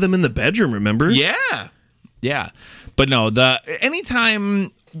cuts to them in the bedroom. Remember? Yeah. But no,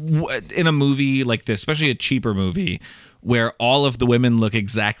 anytime in a movie like this, especially a cheaper movie, where all of the women look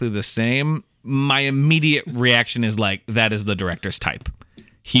exactly the same, my immediate reaction is like, that is the director's type.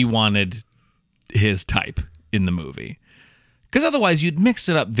 He wanted his type in the movie. Because otherwise you'd mix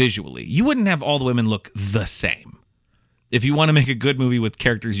it up visually. You wouldn't have all the women look the same. If you want to make a good movie with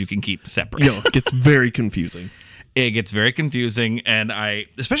characters you can keep separate. It gets very confusing. It gets very confusing, and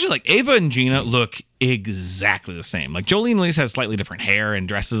especially like Ava and Gina look exactly the same. Like Jolene at least has slightly different hair and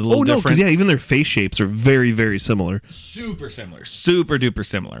dresses a little different. Even their face shapes are very, very similar. Super similar. Super duper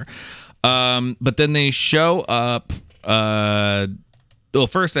similar. But then they show up.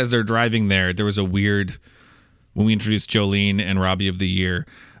 First, as they're driving there was a weird, when we introduced Jolene and Robbie of the Year,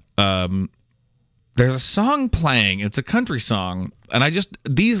 there There's a song playing. It's a country song, and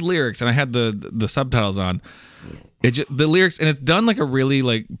these lyrics, and I had the subtitles on. The lyrics, and it's done like a really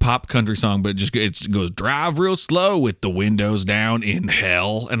like pop country song, but it goes drive real slow with the windows down in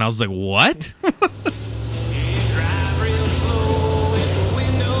hell, and I was like, what?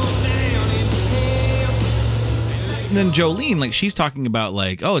 And then Jolene, like, she's talking about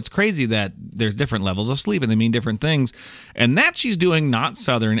like, oh, it's crazy that there's different levels of sleep and they mean different things, and that she's doing not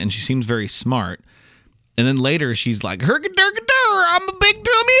Southern, and she seems very smart. And then later she's like, hergadurgadur, I'm a big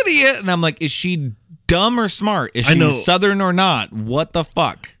dumb idiot, and I'm like, is she dumb or smart? Is she Southern or not? What the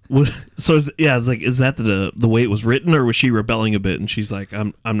fuck? So is that the way it was written, or was she rebelling a bit and she's like,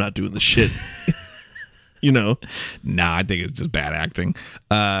 I'm not doing this shit? You know? Nah, I think it's just bad acting.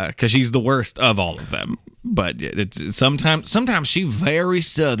 Because she's the worst of all of them. But it's sometimes she's very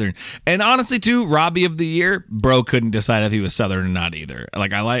Southern. And honestly, too, Robbie of the Year, bro couldn't decide if he was Southern or not either.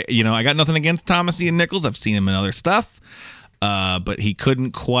 Like, I got nothing against Thomas Ian Nichols. I've seen him in other stuff. But he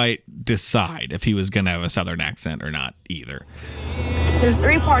couldn't quite decide if he was going to have a Southern accent or not either. There's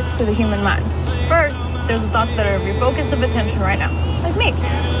 3 parts to the human mind. First, there's the thoughts that are your focus of attention right now, like me.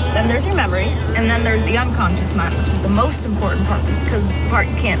 Then there's your memories, and then there's the unconscious mind, which is the most important part because it's the part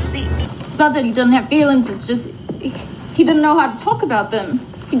you can't see. It's not that he doesn't have feelings, it's just he doesn't know how to talk about them.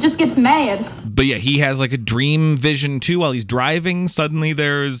 He just gets mad. But yeah, he has like a dream vision too while he's driving. Suddenly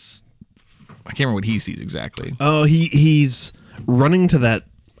there's... I can't remember what he sees exactly. Oh, he's running to that...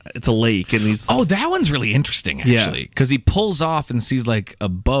 It's a lake, and he's... Oh, that one's really interesting, actually. Because he pulls off and sees, like, a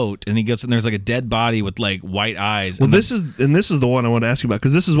boat, and he goes, and there's, like, a dead body with, like, white eyes. Well, this is the one I want to ask you about,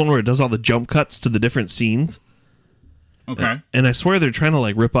 because this is one where it does all the jump cuts to the different scenes. Okay. And I swear they're trying to,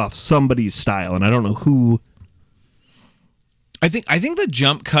 like, rip off somebody's style, and I don't know who... I think the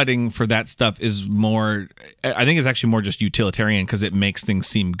jump cutting for that stuff is more... I think it's actually more just utilitarian because it makes things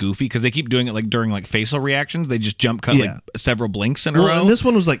seem goofy because they keep doing it like during like facial reactions. They just jump cut like several blinks in a row. And this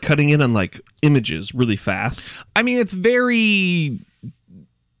one was like cutting in on like images really fast. I mean, it's very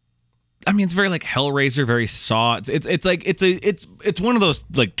like Hellraiser, very Saw. It's one of those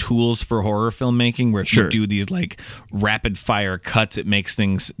like tools for horror filmmaking where if you do these like rapid fire cuts, it makes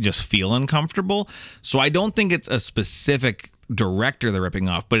things just feel uncomfortable. So I don't think it's a specific director they're ripping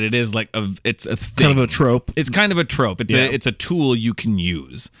off, but it is like it's a thing. Kind of a trope. It's kind of a trope. It's a tool you can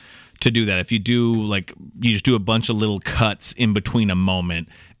use to do that. If you do like you just do a bunch of little cuts in between a moment,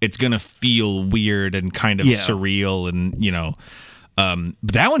 it's gonna feel weird and kind of surreal, and you know.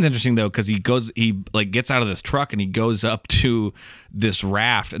 But that one's interesting though because he like gets out of this truck and he goes up to this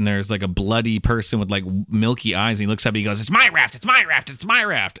raft and there's like a bloody person with like milky eyes and he looks up and he goes, "It's my raft, it's my raft, it's my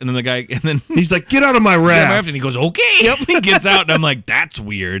raft." And then the guy he's like, "Get out of my raft." And he goes, "Okay." Yep. He gets out and I'm like, that's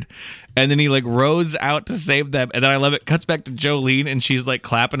weird. And then he like rows out to save them. And then I love it. Cuts back to Jolene and she's like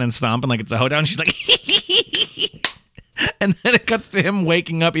clapping and stomping like it's a hoedown. She's like and then it cuts to him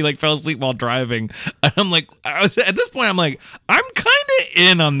waking up. He like fell asleep while driving. And I'm like, at this point, I'm like, I'm kind of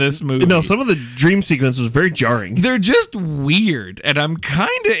in on this movie. No, some of the dream sequence was very jarring. They're just weird, and I'm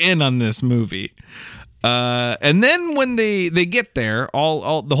kind of in on this movie. And then when they get there,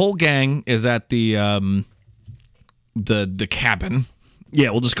 all the whole gang is at the cabin.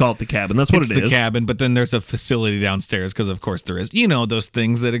 Yeah, we'll just call it the cabin. That's what it is. The cabin, but then there's a facility downstairs because, of course, there is. You know, those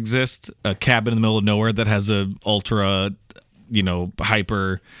things that exist. A cabin in the middle of nowhere that has a ultra,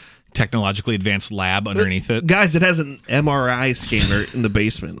 hyper technologically advanced lab underneath it. Guys, it has an MRI scanner in the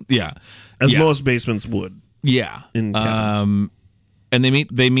basement. Yeah. As most basements would. Yeah. In cabins. And they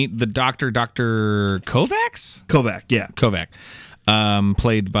meet the Dr. Kovacs? Kovac, yeah. Kovac.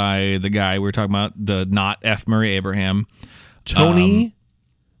 Played by the guy we were talking about, the not F. Murray Abraham. Tony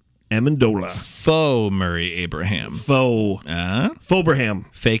Amendola. Faux Murray Abraham. Faux-braham.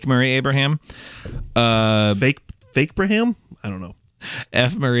 Fake Murray Abraham. Fake-braham? I don't know.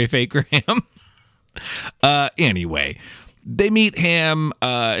 F. Murray Fake-braham. Anyway, they meet him.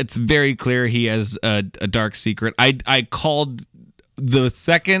 It's very clear he has a dark secret. I called the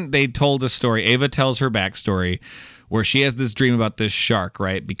second they told a story. Ava tells her backstory where she has this dream about this shark,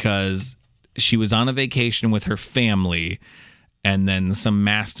 right? Because she was on a vacation with her family and then some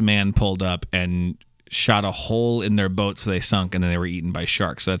masked man pulled up and shot a hole in their boat so they sunk and then they were eaten by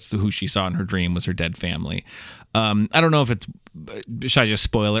sharks. So that's who she saw in her dream was her dead family. I don't know if it's... Should I just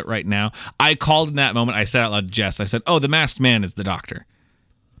spoil it right now? I called in that moment. I said out loud to Jess, I said, "Oh, the masked man is the doctor."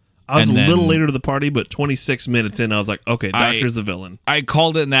 I was a little later to the party, but 26 minutes in, I was like, okay, Doctor's the villain. I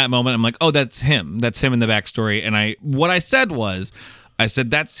called it in that moment. I'm like, oh, that's him. That's him in the backstory. And what I said was, I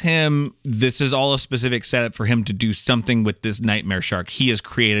said, that's him. This is all a specific setup for him to do something with this nightmare shark. He has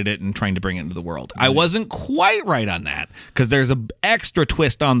created it and trying to bring it into the world. Nice. I wasn't quite right on that because there's an extra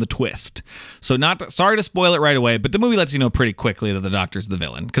twist on the twist. So sorry to spoil it right away, but the movie lets you know pretty quickly that the Doctor's the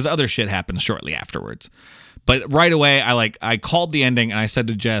villain because other shit happens shortly afterwards. But right away, I called the ending and I said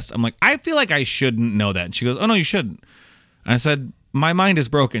to Jess, I'm like, I feel like I shouldn't know that. And she goes, oh, no, you shouldn't. And I said, my mind is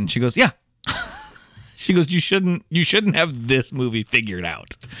broken. She goes, yeah. She goes, you shouldn't have this movie figured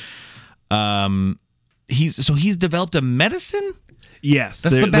out. He's developed a medicine? Yes.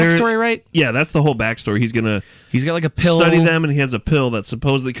 That's the backstory, right? Yeah, that's the whole backstory. He's got like a pill. Study them, and he has a pill that's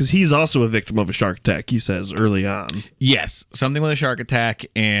supposedly, because he's also a victim of a shark attack, he says early on. Yes, something with a shark attack,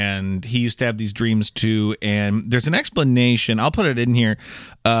 and he used to have these dreams too, and there's an explanation. I'll put it in here,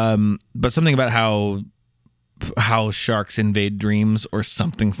 but something about how sharks invade dreams or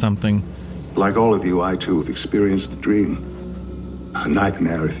something. Like all of you, I too have experienced a dream. A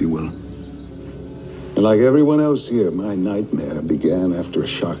nightmare, if you will. And like everyone else here, my nightmare began after a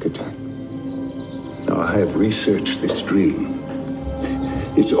shark attack. Now, I have researched this dream.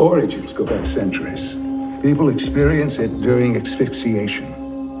 Its origins go back centuries. People experience it during asphyxiation.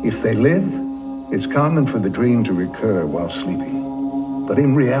 If they live, it's common for the dream to recur while sleeping. But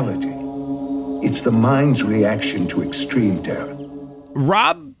in reality, it's the mind's reaction to extreme terror.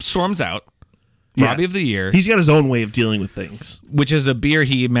 Rob storms out. Yes. Robbie of the Year. He's got his own way of dealing with things, which is a beer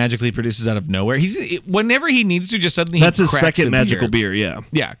he magically produces out of nowhere. Whenever he needs to, just suddenly that's he his cracks second a magical beer. Yeah,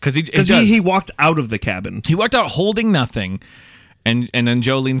 because he walked out of the cabin. He walked out holding nothing, and then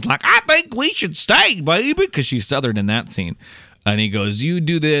Jolene's like, "I think we should stay, baby," because she's Southern in that scene. And he goes, "You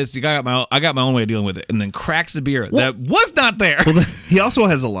do this. I got my own way of dealing with it," and then cracks a beer that was not there. Well, he also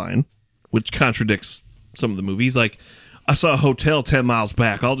has a line which contradicts some of the movies, like, I saw a hotel 10 miles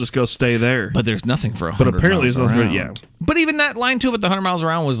back. I'll just go stay there. But there's nothing for 100 But apparently miles there's nothing around. for, yeah. But even that line, too, with the 100 miles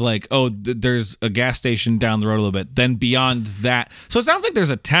around was like, there's a gas station down the road a little bit. Then beyond that. So it sounds like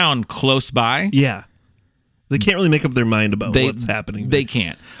there's a town close by. Yeah. They can't really make up their mind about what's happening there. They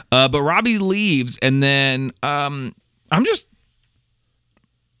can't. But Robbie leaves, and then I'll just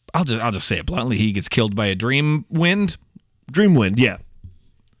say it bluntly. He gets killed by a dream wind. Dream wind, yeah.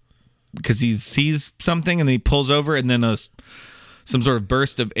 Because he sees something and he pulls over, and then some sort of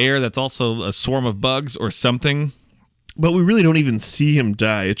burst of air that's also a swarm of bugs or something. But we really don't even see him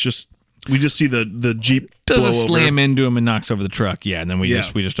die. It's just we just see the Jeep does a blow slam over. into him and knocks over the truck. Yeah, and then we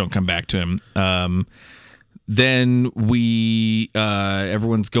just don't come back to him. Then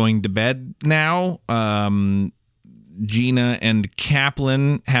everyone's going to bed now. Gina and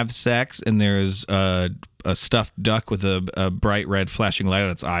Kaplan have sex, and there's a stuffed duck with a bright red flashing light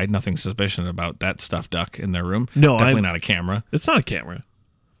on its eye. Nothing suspicious about that stuffed duck in their room. No, definitely not a camera. It's not a camera.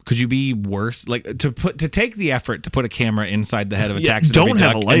 Could you be worse? Like to take the effort to put a camera inside the head of a taxidermy don't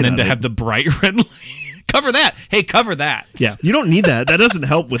have duck a light and then on to it. have the bright red light. Cover that. Hey, cover that. Yeah, you don't need that. That doesn't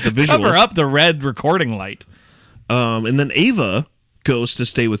help with the visuals. Cover up the red recording light. And then Ava goes to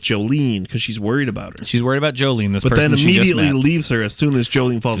stay with Jolene because she's worried about her. She's worried about Jolene, but then immediately leaves her as soon as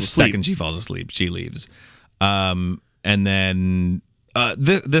Jolene falls asleep. The second she falls asleep, she leaves. And then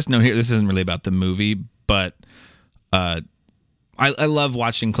this note here, this isn't really about the movie, but I love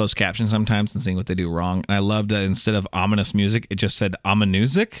watching closed captions sometimes and seeing what they do wrong. And I love that instead of ominous music, it just said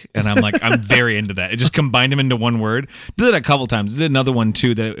ominusic. And I'm like, I'm very into that. It just combined them into one word. Did it a couple times. It did another one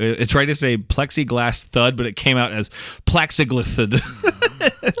too that it tried to say plexiglass thud, but it came out as plexiglathud.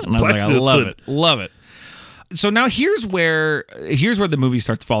 And I was like, I love it. So now here's where the movie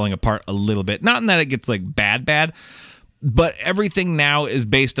starts falling apart a little bit. Not in that it gets like bad, but everything now is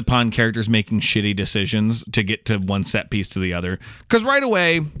based upon characters making shitty decisions to get to one set piece to the other. Because right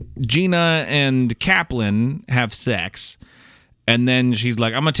away, Gina and Kaplan have sex, and then she's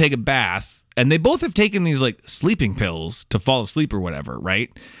like, I'm going to take a bath. And they both have taken these like sleeping pills to fall asleep or whatever,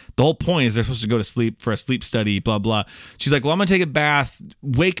 right? The whole point is they're supposed to go to sleep for a sleep study, blah, blah. She's like, well, I'm going to take a bath.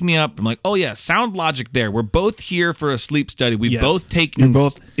 Wake me up. I'm like, oh, yeah, sound logic there. We're both here for a sleep study. We've both taken... We're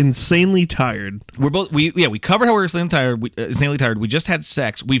both insanely tired. We covered how we're insanely tired. We just had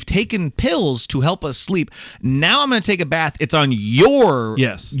sex. We've taken pills to help us sleep. Now I'm going to take a bath. It's on your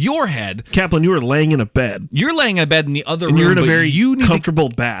head. Kaplan, you are laying in a bed. You're laying in a bed in the other room. You're in a very comfortable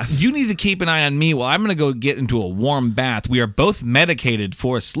bath. You need to keep an eye on me while I'm going to go get into a warm bath. We are both medicated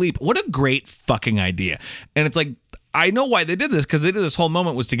for sleep. What a great fucking idea. And it's like, I know why they did this, because they did this whole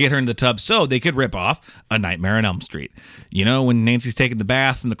moment was to get her in the tub so they could rip off A Nightmare on Elm Street. You know, when Nancy's taking the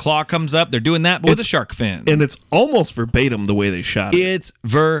bath and the claw comes up, they're doing that, but with a shark fin. And it's almost verbatim the way they shot it. It's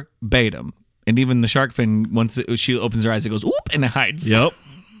verbatim. And even the shark fin, once she opens her eyes, it goes, oop, and it hides. Yep.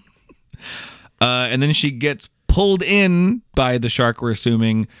 And then she gets pulled in by the shark, we're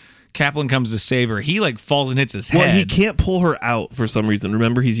assuming. Kaplan comes to save her. He like falls and hits his head. Well, he can't pull her out for some reason.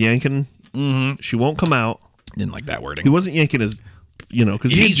 Remember, he's yanking. Mm-hmm. She won't come out. Didn't like that wording. He wasn't yanking his,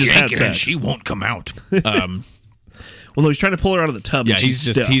 because he just had sex. She won't come out. Well, no, he's trying to pull her out of the tub. Yeah, and he's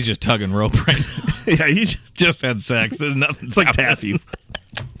just tugging rope right now. Yeah, he's just had sex. There's nothing. It's like Taffy.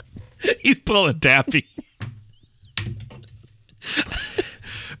 He's pulling Taffy.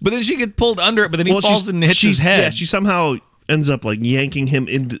 But then she gets pulled under it, but then he falls and hits his head. Yeah, she somehow ends up like yanking him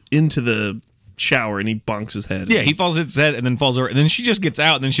into the shower, and he bonks his head. Yeah, he falls, hits his head, and then falls over. And then she just gets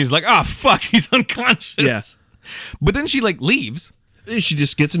out, and then she's like, "Oh fuck, he's unconscious." Yeah. But then she like leaves. She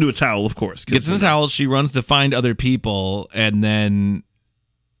just gets into a towel, of course. Gets in a towel. She runs to find other people, and then,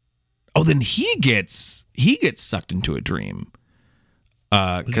 then he gets sucked into a dream.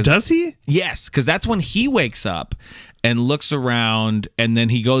 Does he? Yes, because that's when he wakes up and looks around, and then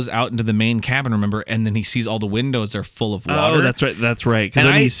he goes out into the main cabin. Remember, and then he sees all the windows are full of water. Oh, that's right. That's right. Because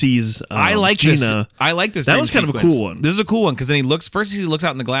then he sees. I like Gina. I like this. That was kind of a cool one. This is a cool one because then he looks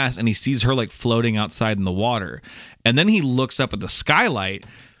out in the glass and he sees her like floating outside in the water, and then he looks up at the skylight.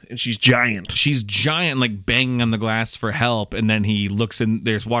 And she's giant. She's giant, like banging on the glass for help. And then he looks in.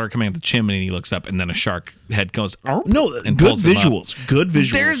 There's water coming out the chimney. And he looks up, and then a shark head goes. No, and good visuals. Good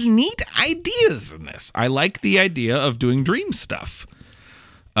visuals. There's neat ideas in this. I like the idea of doing dream stuff.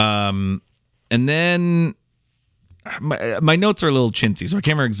 And then my notes are a little chintzy, so I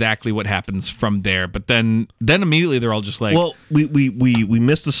can't remember exactly what happens from there. But then immediately they're all just like, well, we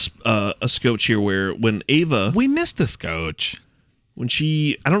missed a scotch here where when Ava we missed a scotch. When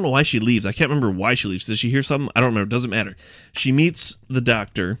I don't know why she leaves. I can't remember why she leaves. Does she hear something? I don't remember. Doesn't matter. She meets the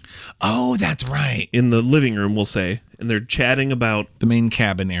doctor. Oh, that's right. In the living room, we'll say. And they're chatting about the main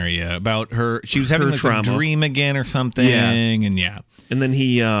cabin area, about her. She was having like a dream again or something. Yeah. And then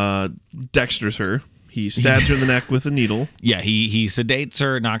he dexters her. He stabs her in the neck with a needle. Yeah, he sedates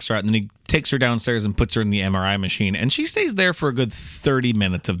her, knocks her out, and then he takes her downstairs and puts her in the MRI machine. And she stays there for a good 30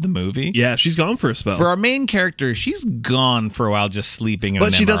 minutes of the movie. Yeah, she's gone for a spell. For our main character, she's gone for a while just sleeping in an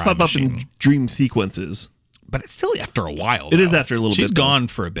MRI machine. But she does pop up in dream sequences. But it's still after a while. It is after a little bit. She's gone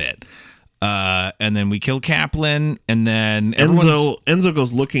for a bit. And then we kill Kaplan, and then Enzo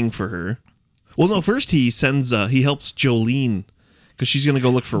goes looking for her. Well, no, first he helps Jolene because she's going to go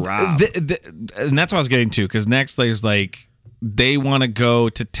look for Rob. And that's what I was getting to, because next there's like, they want to go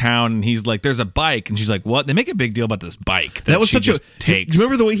to town, and he's like, there's a bike, and she's like, what? They make a big deal about this bike that was such takes. Do you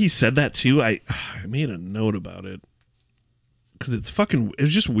remember the way he said that too? I made a note about it because it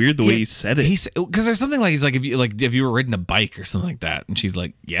was just weird the way he said it. Because there's something like, he's like, if you were riding a bike or something like that, and she's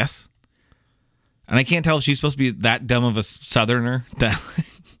like, yes. And I can't tell if she's supposed to be that dumb of a Southerner.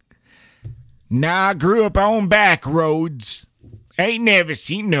 Nah, I grew up on back roads. Ain't never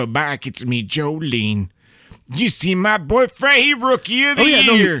seen no bike. It's me, Jolene. You see my boyfriend, he rookie of the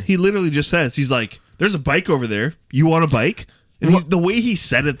year. No, he literally just says, he's like, there's a bike over there. You want a bike? And the way he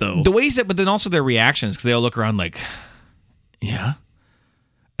said it, though. The way he said, but then also their reactions, because they all look around like, yeah.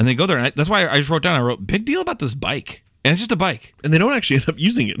 And they go there, and that's why I just wrote down, big deal about this bike. And it's just a bike. And they don't actually end up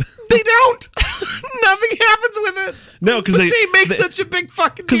using it. They don't. Nothing happens with it. No, because they make such a big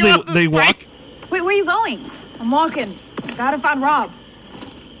fucking deal out of this walk. Wait, where are you going? I'm walking. Gotta find Rob.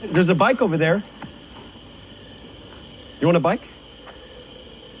 There's a bike over there. You want a bike?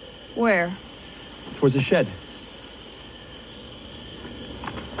 Where? Towards the shed.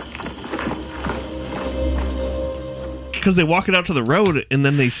 Because they walk it out to the road, and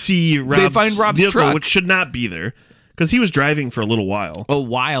then they see Rob's vehicle, truck, which should not be there. Because he was driving for a little while.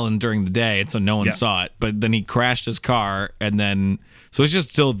 And during the day, and so no one saw it. But then he crashed his car, and then so it's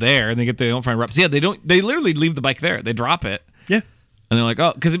just still there, and they don't find Rob. So yeah, they literally leave the bike there. They drop it. Yeah. And they're like,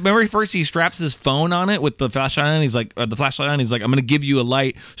 oh, because remember first he straps his phone on it with the flashlight on. He's like, I'm going to give you a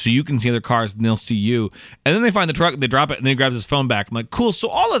light so you can see other cars and they'll see you. And then they find the truck, they drop it, and then he grabs his phone back. I'm like, cool. So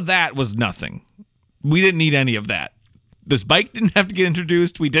all of that was nothing. We didn't need any of that. This bike didn't have to get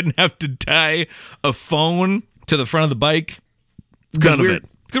introduced. We didn't have to tie a phone to the front of the bike. None of it.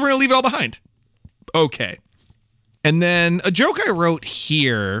 Because we're going to leave it all behind. Okay. And then a joke I wrote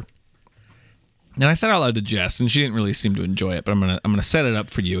here. And I said out loud to Jess, and she didn't really seem to enjoy it, but I'm gonna set it up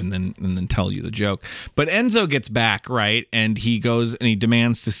for you and then tell you the joke. But Enzo gets back, right, and he goes and he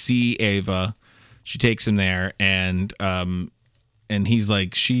demands to see Ava. She takes him there, and he's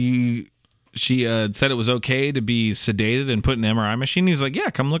like, she said it was okay to be sedated and put in an MRI machine. He's like, yeah,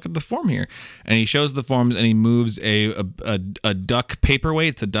 come look at the form here. And he shows the forms, and he moves a duck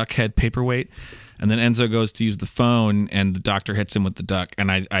paperweight. It's a duck head paperweight. And then Enzo goes to use the phone, and the doctor hits him with the duck.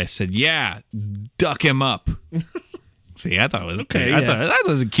 And I said, yeah, duck him up. See, I thought it was Okay, okay. I thought that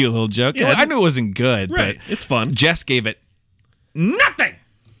was a cute little joke. Yeah. I knew it wasn't good, Right. but It's fun. Jess gave it nothing.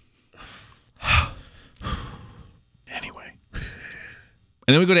 Anyway. And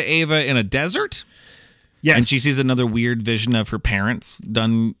then we go to Ava in a desert. Yes. And she sees another weird vision of her parents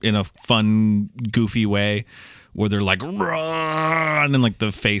done in a fun, goofy way where they're like, "Rah!" and then like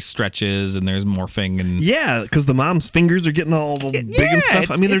the face stretches and there's morphing and Yeah, because the mom's fingers are getting all big and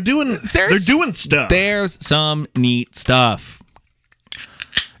stuff. I mean, they're doing stuff. There's some neat stuff.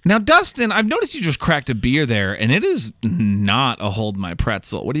 Now, Dustin, I've noticed you just cracked a beer there, and it is not a Hold My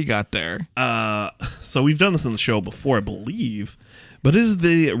Pretzel. What do you got there? So we've done this on the show before, I believe, but it is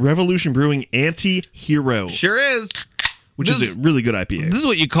the Revolution Brewing Anti-Hero, Sure is. which is a really good IPA. This is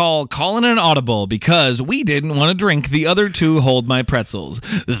what you call calling an audible because we didn't want to drink the other two Hold My Pretzels.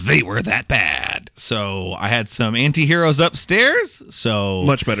 They were that bad. So I had some anti-heroes upstairs. So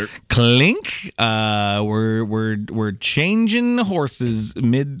Much better. Clink. We're changing horses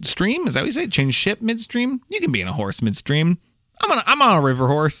midstream. Is that what you say? Change ship midstream? You can be in a horse midstream. I'm on a river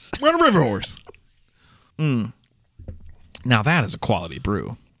horse. We're on a river horse. Now that is a quality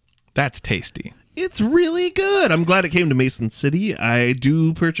brew. That's tasty. It's really good. I'm glad it came to Mason City. I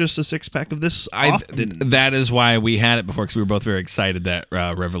do purchase a 6-pack of this often. That is why we had it before, because we were both very excited that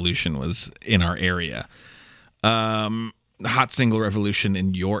Revolution was in our area. Hot single Revolution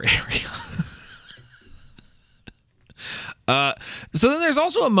in your area. So then there's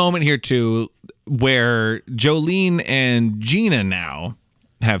also a moment here, too, where Jolene and Gina now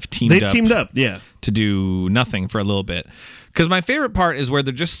have teamed up. Yeah. To do nothing for a little bit. Because my favorite part is where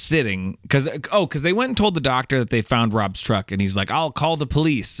they're just sitting. Because they went and told the doctor that they found Rob's truck, and he's like, "I'll call the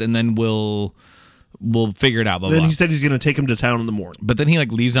police, and then we'll figure it out." Blah, Then blah. he said he's going to take him to town in the morning. But then he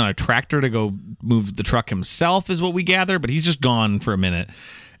like leaves on a tractor to go move the truck himself, is what we gather. But he's just gone for a minute,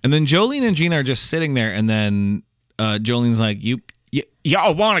 and then Jolene and Gina are just sitting there, and then Jolene's like,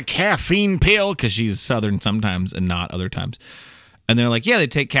 "Y'all want a caffeine pill?" Because she's Southern sometimes and not other times. And they're like, yeah, they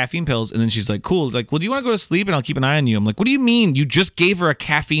take caffeine pills. And then she's like, cool. Like, well, do you want to go to sleep and I'll keep an eye on you? I'm like, what do you mean? You just gave her a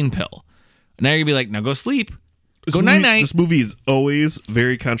caffeine pill. And now you're going to be like, now go sleep. Go night-night. This movie is always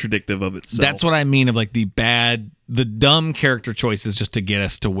very contradictive of itself. That's what I mean of like the dumb character choices just to get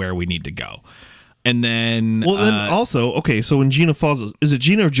us to where we need to go. And then... Well, then also, okay, so when Gina falls... Is it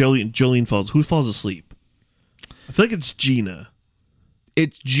Gina or Jolene falls? Who falls asleep? I feel like it's Gina.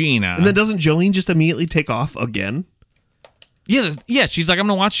 It's Gina. And then doesn't Jolene just immediately take off again? Yeah, she's like, I'm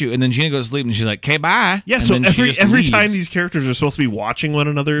going to watch you. And then Gina goes to sleep and she's like, okay, bye. Yeah, and so then she just every leaves. time these characters are supposed to be watching one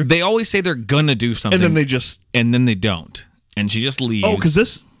another... They always say they're going to do something. And then they just... And then they don't. And she just leaves. Oh,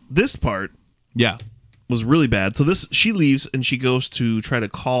 because this part... Yeah. Was really bad. So she leaves and she goes to try to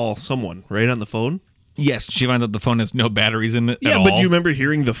call someone, right, on the phone? Yes, she finds out the phone has no batteries in it at all. Yeah, but do you remember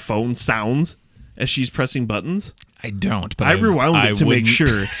hearing the phone sounds as she's pressing buttons? I don't, but I rewound it to make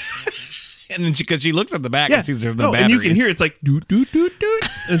sure. And then because she looks at the back and sees there's no batteries. And you can hear it's like doot doot doot doot,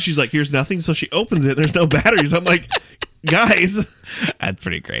 and she's like, "Here's nothing." So she opens it. And there's no batteries. I'm like, guys, that's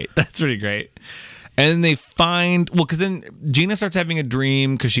pretty great. That's pretty great. And then they find because then Gina starts having a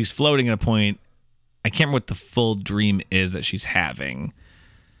dream because she's floating at a point. I can't remember what the full dream is that she's having.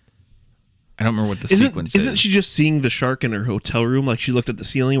 I don't remember what the sequence is. Isn't she just seeing the shark in her hotel room? Like she looked at the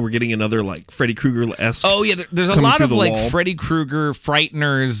ceiling. We're getting another like Freddy Krueger-esque. Oh yeah, there's a lot of like Freddy Krueger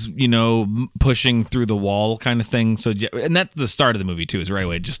frighteners, pushing through the wall kind of thing. So and that's the start of the movie too. Is right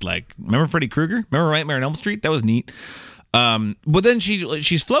away just like remember Freddy Krueger? Remember Nightmare on Elm Street? That was neat. But then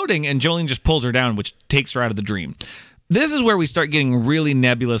she's floating and Jolene just pulls her down, which takes her out of the dream. This is where we start getting really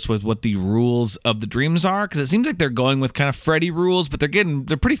nebulous with what the rules of the dreams are, because it seems like they're going with kind of Freddy rules, but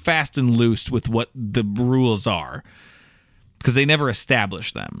they're pretty fast and loose with what the rules are, because they never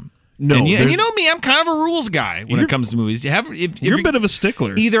establish them. No, and you know me, I'm kind of a rules guy when it comes to movies. You're a bit of a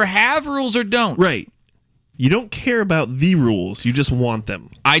stickler. Either have rules or don't. Right. You don't care about the rules. You just want them.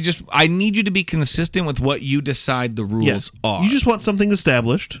 I need you to be consistent with what you decide the rules are. You just want something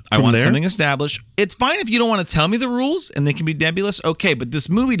established. I want something established. It's fine if you don't want to tell me the rules and they can be nebulous. Okay, but this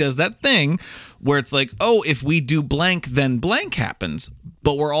movie does that thing where it's like, oh, if we do blank, then blank happens.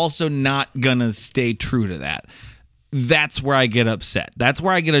 But we're also not going to stay true to that. That's where I get upset. That's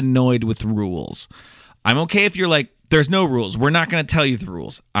where I get annoyed with rules. I'm okay if you're like, there's no rules. We're not going to tell you the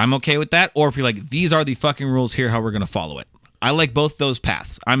rules. I'm okay with that. Or if you're like, these are the fucking rules, here how we're going to follow it. I like both those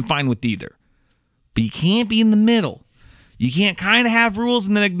paths. I'm fine with either. But you can't be in the middle. You can't kind of have rules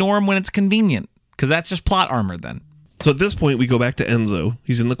and then ignore them when it's convenient, because that's just plot armor then. So at this point, we go back to Enzo.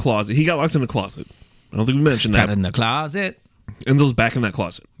 He's in the closet. He got locked in the closet. I don't think we mentioned that. Got in the closet. Enzo's back in that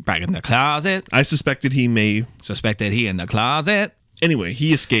closet. Back in the closet. I suspected he may... Suspected he in the closet. Anyway,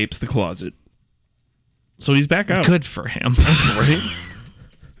 he escapes the closet. So he's back out. Good for him. Right?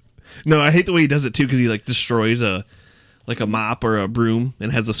 No, I hate the way he does it too, because he like destroys a mop or a broom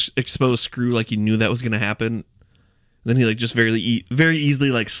and has a exposed screw, like he knew that was going to happen. And then he like just very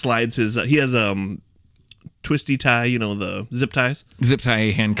easily like slides his. He has twisty tie, the zip ties, zip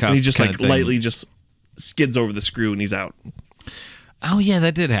tie handcuff. And he just like lightly just skids over the screw and he's out. Oh yeah,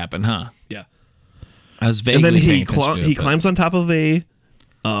 that did happen, huh? Yeah. I was vaguely and then paying attention to it, he climbs on top of a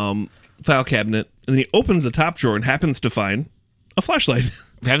file cabinet, and then he opens the top drawer and happens to find a flashlight.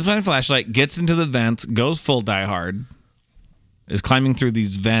 Happens to find a flashlight, gets into the vents, goes full Die Hard, is climbing through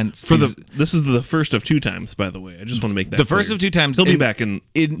these vents. This is the first of 2 times, by the way. I just want to make that the clear. first of 2 times. He'll be back in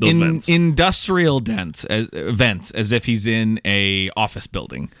those vents. Industrial vents, as if he's in a office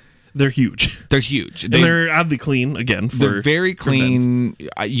building. They're huge. They're huge. And they're oddly clean, again. They're very clean.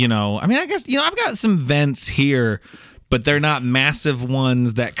 I guess, I've got some vents here, but they're not massive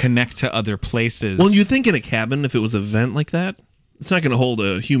ones that connect to other places. Well, you'd think in a cabin, if it was a vent like that, it's not going to hold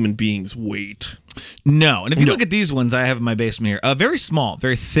a human being's weight. No, and if you look at these ones I have in my basement here, very small,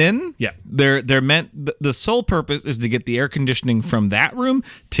 very thin. Yeah, they're meant. The sole purpose is to get the air conditioning from that room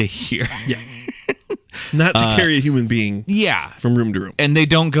to here. Yeah, not to carry a human being. Yeah, from room to room, and they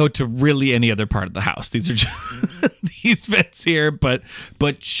don't go to really any other part of the house. These are just these vents here, but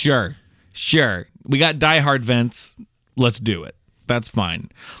sure, we got Die Hard vents. Let's do it. That's fine.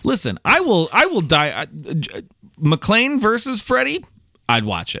 Listen, I will die. McClane versus Freddy, I'd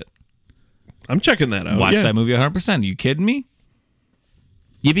watch it. I'm checking that out. Watch that movie 100%. Are you kidding me?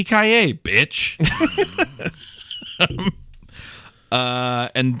 Yippee-ki-yay, bitch.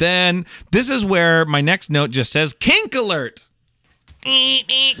 And then this is where my next note just says kink alert. Kink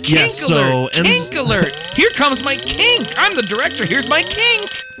alert. Kink alert. Here comes my kink. I'm the director. Here's my kink.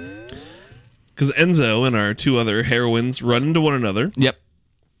 Because Enzo and our 2 other heroines run into one another. Yep.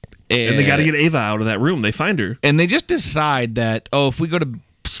 And they got to get Ava out of that room. They find her. And they just decide that, if we go to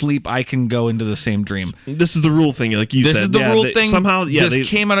sleep, I can go into the same dream. This is the rule thing, like you said. This is the rule thing. Somehow, this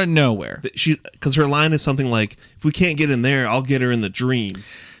came out of nowhere. Because her line is something like, if we can't get in there, I'll get her in the dream.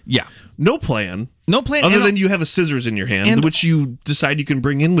 Yeah. No plan. Other than you have a scissors in your hand, which you decide you can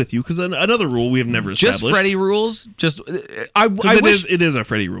bring in with you. Because another rule we have never established. Just Freddy rules. It is a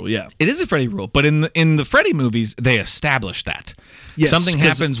Freddy rule. Yeah, it is a Freddy rule. But in the Freddy movies, they established that. Yes, something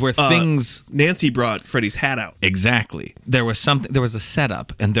happens where things. Nancy brought Freddy's hat out. Exactly. There was something. There was a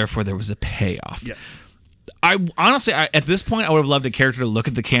setup, and therefore there was a payoff. Yes. I honestly, at this point, I would have loved a character to look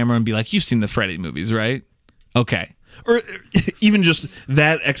at the camera and be like, "You've seen the Freddy movies, right? Okay." Or even just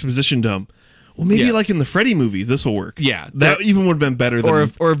that exposition dump. Well, maybe like in the Freddy movies, this will work. Yeah. That even would have been better than... Or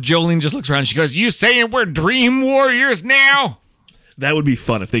if Jolene just looks around and she goes, "You saying we're dream warriors now?" That would be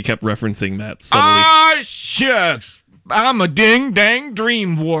fun if they kept referencing that subtly. Ah, shucks. I'm a ding-dang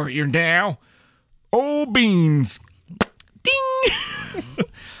dream warrior now. Oh, beans. Ding.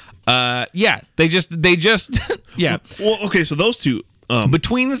 Yeah. They just, yeah. Well, okay, so those 2...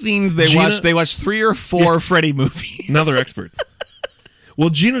 between the scenes, they watched 3 or 4 Freddy movies. Now they're experts. Well,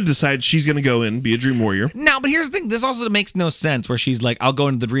 Gina decides she's going to go in, be a dream warrior. No, but here's the thing. This also makes no sense where she's like, I'll go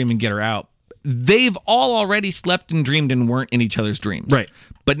into the dream and get her out. They've all already slept and dreamed and weren't in each other's dreams. Right.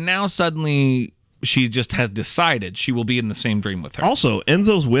 But now suddenly she just has decided she will be in the same dream with her. Also,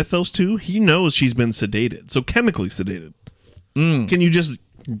 Enzo's with those 2. He knows she's been sedated. So chemically sedated. Can you just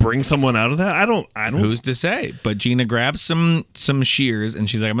bring someone out of that? I don't. Who's to say? But Gina grabs some shears and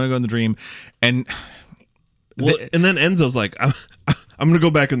she's like, I'm going to go in the dream. And... and then Enzo's like, I'm going to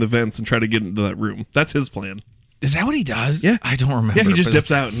go back in the vents and try to get into that room. That's his plan. Is that what he does? Yeah. I don't remember. Yeah, he just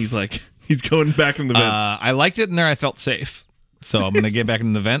dips out and he's going back in the vents. I liked it in there. I felt safe. So I'm going to get back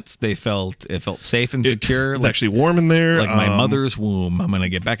in the vents. It felt safe and secure. It's actually warm in there. Like my mother's womb. I'm going to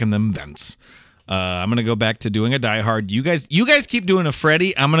get back in them vents. I'm going to go back to doing a Die Hard. You guys keep doing a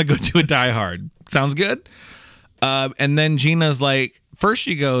Freddy. I'm going to go do a Die Hard. Sounds good? And then Gina's like, first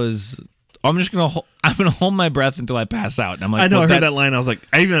she goes... I'm going to hold my breath until I pass out. And I'm like, I know, I heard that line. I was like,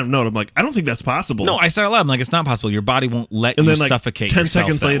 I even have a note. I'm like, I don't think that's possible. No, I said it loud. I'm like, it's not possible. Your body won't let you suffocate 10 yourself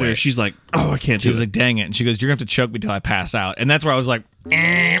seconds later, way. She's like, oh, I can't do it. She's like, dang it. And she goes, you're going to have to choke me till I pass out. And that's where I was like,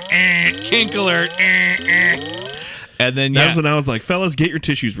 kink alert. And then, that's when I was like, fellas, get your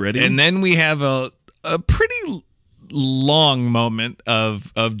tissues ready. And then we have a pretty long moment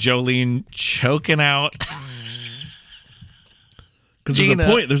of Jolene choking out. Because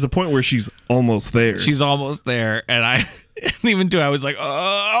there's a point where she's almost there. She's almost there, and I was like,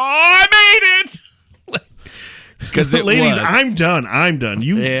 I made it. Because ladies, I'm done.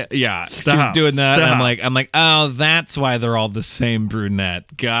 You stop. She was doing that. Stop. And I'm like, oh, that's why they're all the same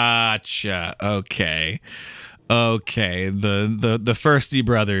brunette. Gotcha. Okay. Okay, the Firsty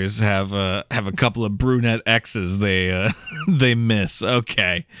brothers have a couple of brunette exes they miss.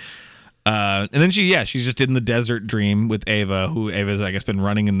 Okay. And then she's just in the desert dream with Ava, who Ava's, I guess, been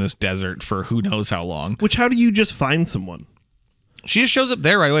running in this desert for who knows how long. Which, how do you just find someone? She just shows up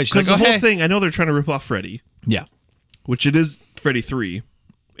there right away. She's Because like, the oh, whole hey. thing, I know they're trying to rip off Freddy, Yeah. which it is Freddy 3.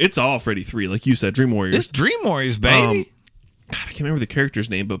 It's all Freddy 3, like you said, Dream Warriors. It's Dream Warriors, baby. God, I can't remember the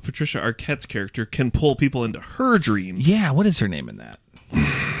character's name, but Patricia Arquette's character can pull people into her dreams. Yeah, what is her name in that?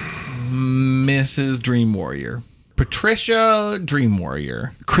 Mrs. Dream Warrior. Patricia Dream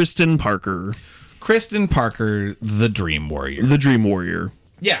Warrior. Kristen Parker. Kristen Parker, the Dream Warrior. The Dream Warrior.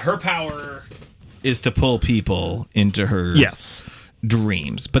 Yeah, her power is to pull people into her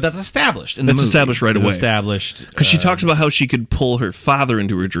dreams. But that's established in the movie. Established right It's away. Established. Because she talks about how she could pull her father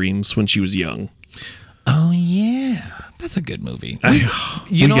into her dreams when she was young. Oh, yeah. That's a good movie.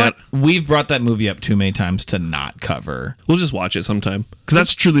 We've brought that movie up too many times to not cover. We'll just watch it sometime. Because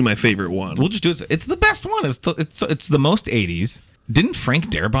that's truly my favorite one. We'll just do it. It's the best one. It's the most 80s. Didn't Frank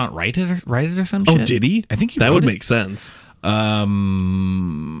Darabont write it or some shit? Oh, did he? I think he that wrote would it. make sense.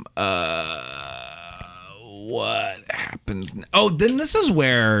 What happens? Oh, then this is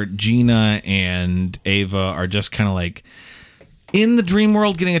where Gina and Ava are just kind of like in the dream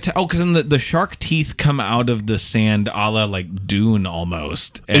world getting attacked. Oh, because then the shark teeth come out of the sand, a la like Dune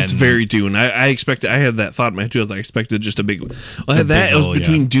almost. And It's very Dune. I expected. I had that thought in my head too. I expected just a big. Well, I had that. big It was hole,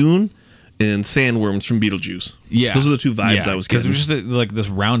 between Dune and sandworms from Beetlejuice. Yeah, those are the two vibes I was because getting. it was just like this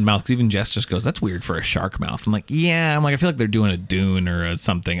round mouth. 'Cause even Jess just goes, "That's weird for a shark mouth." I'm like, "Yeah." I'm like, I feel like they're doing a Dune or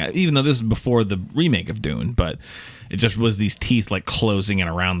something. Even though this is before the remake of Dune, but it just was these teeth like closing in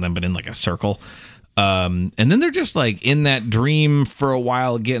around them, but in like a circle. And then they're just like in that dream for a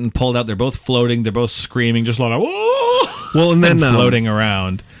while, getting pulled out. They're both floating. They're both screaming, just like whoa. Well, and then floating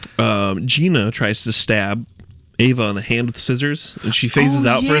around. Gina tries to stab Ava on the hand with scissors, and she phases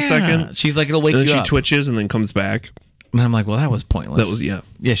out for a second. She's like, "It'll wake and then you she up." twitches and then comes back. And I'm like, "Well, that was pointless." That was Yeah,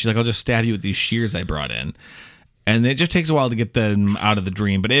 she's like, "I'll just stab you with these shears I brought in." And it just takes a while to get them out of the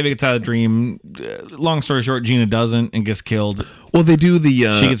dream. But Ava gets out of the dream. Long story short, Gina doesn't and gets killed. Well, they do the.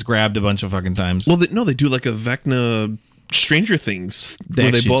 She gets grabbed a bunch of fucking times. Well, they do like a Vecna Stranger Things They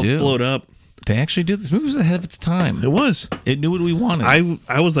where they actually both do. float up. They actually do. This movie was ahead of its time. It was. It knew what we wanted.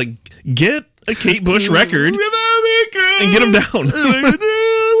 I was like, get a Kate Bush record and get them down.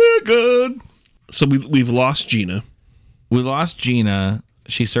 So we've lost Gina. We lost Gina.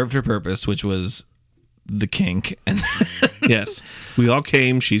 She served her purpose, which was the kink. And Yes, we all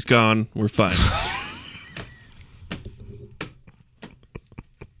came. She's gone. We're fine.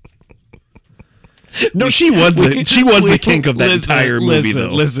 No, she was the kink of that entire movie, though.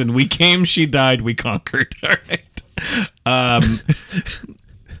 Listen, we came, she died, we conquered. All right.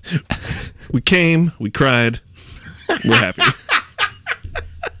 We came, we cried, we're happy.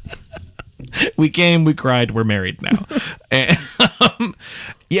 We came, we cried, we're married now. And,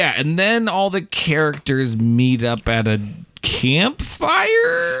 yeah, and then all the characters meet up at a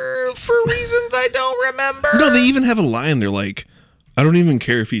campfire for reasons I don't remember. No, they even have a line. They're like, I don't even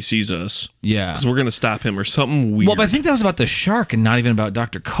care if he sees us. Yeah. Because we're going to stop him or something weird. Well, but I think that was about the shark and not even about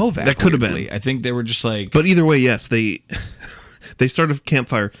Dr. Kovac. That could have been. weirdly. I think they were just like... But either way, yes, they start a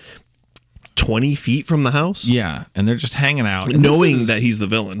campfire 20 feet from the house. Yeah, and they're just hanging out. And Knowing that he's the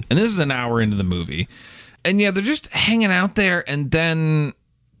villain. And this is an hour into the movie. And yeah, they're just hanging out there, and then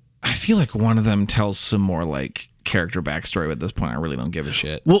I feel like one of them tells some more like character backstory, but at this point I really don't give a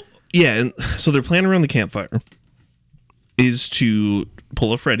shit. Well, yeah, and so their plan around the campfire is to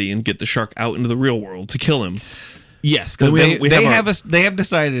pull a Freddy and get the shark out into the real world to kill him. Yes, because they have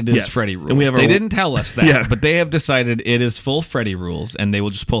decided it is Freddy rules. And They didn't tell us that, Yeah. but they have decided it is full Freddy rules, and they will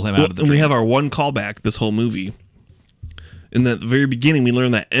just pull him out of the And dream. we have our one callback this whole movie. In the very beginning, we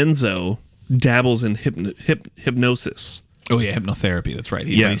learn that Enzo dabbles in hypnosis. Oh yeah, hypnotherapy. That's right.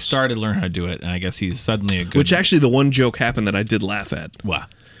 He Yes. started to learn how to do it, and I guess he's suddenly a good. Which actually, the one joke happened that I did laugh at. Wow.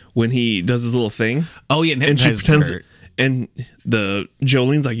 When he does his little thing. Oh yeah, and And she hypnotizes pretends, her. and the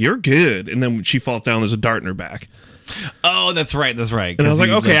Jolene's like, "You're good," and then when she falls down, there's a dart in her back, Oh, that's right. That's right. and I was like,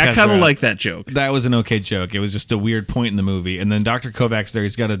 He, "Okay, I cuts kind her of out. like that joke." That was an okay joke. It was just a weird point in the movie, and then Dr. Kovac's there.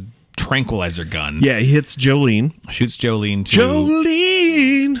 He's got a tranquilizer gun. Yeah, he hits Jolene. Shoots Jolene too.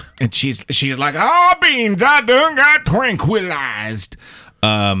 Jolene, And she's like, "Oh, beans, I done got tranquilized."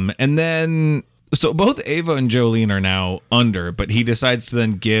 And then so both Ava and Jolene are now under, but he decides to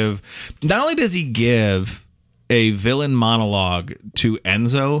then give. Not only does he give a villain monologue to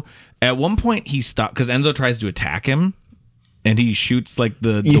Enzo, at one point he stopped because Enzo tries to attack him, and he shoots like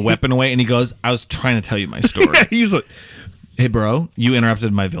the weapon away, and he goes, "I was trying to tell you my story." he's like, Hey, bro, you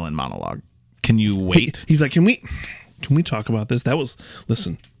interrupted my villain monologue. Can you wait? He's like, can we talk about this? That was,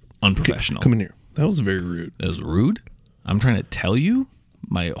 listen, Unprofessional. come in here. That was very rude. That was rude. I'm trying to tell you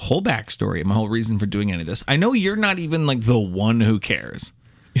my whole backstory, my whole reason for doing any of this. I know you're not even like the one who cares,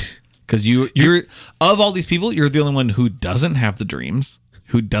 because you're of all these people, you're the only one who doesn't have the dreams,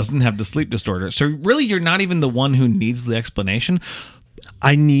 who doesn't have the sleep disorder. So really, you're not even the one who needs the explanation.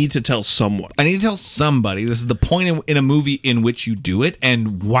 I need to tell someone. I need to tell somebody. This is the point in a movie in which you do it.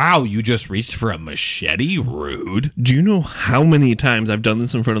 And wow, you just reached for a machete. Rude. Do you know how many times I've done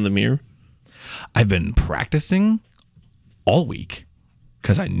this in front of the mirror? I've been practicing all week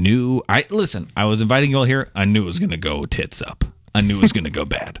because I knew. Listen, I was inviting you all here. I knew it was going to go tits up. I knew it was going to go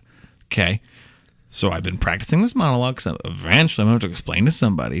bad. Okay. So I've been practicing this monologue. So eventually I'm going to have to explain to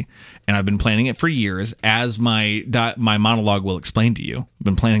somebody. And I've been planning it for years, as my monologue will explain to you. I've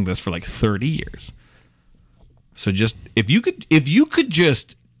been planning this for like 30 years. So just, if you could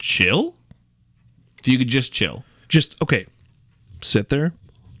just chill. Just, okay, sit there,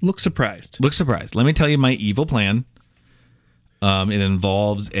 look surprised. Let me tell you my evil plan. It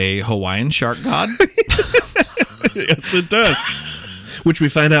involves a Hawaiian shark god. Yes, it does. Which we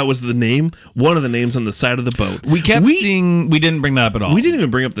find out was one of the names on the side of the boat. We kept seeing, we didn't bring that up at all. We didn't even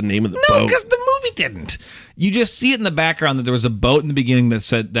bring up the name of the boat. No, because the movie didn't. You just see it in the background that there was a boat in the beginning that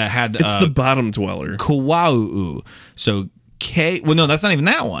had it's the bottom dweller. Kaua'u. So well, no, that's not even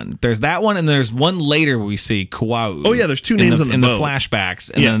that one. There's that one, and there's one later where we see Kaua'u. Oh yeah, there's two names on the boat. In the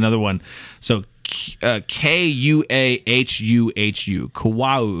flashbacks, and then another one. So Kauhu,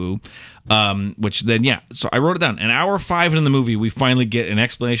 Kaua'u. Which then, so I wrote it down. An hour 5 in the movie, we finally get an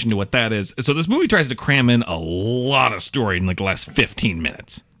explanation to what that is. So this movie tries to cram in a lot of story in like the last 15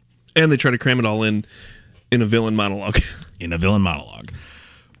 minutes. And they try to cram it all in a villain monologue.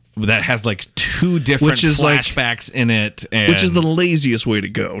 That has like 2 different flashbacks in it. Which is the laziest way to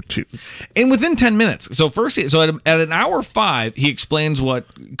go, too. And within 10 minutes. So first, at an hour 5, he explains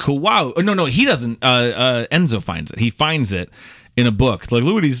what Kaua'u... No, he doesn't. Enzo finds it. He finds it in a book. Like,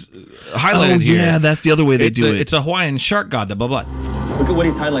 look what he's highlighted here. Yeah, that's the other way they do it. It's a Hawaiian shark god, blah, blah, blah. Look at what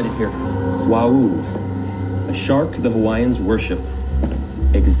he's highlighted here. Wa'u, a shark the Hawaiians worshipped,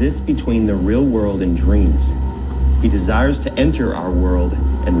 exists between the real world and dreams. He desires to enter our world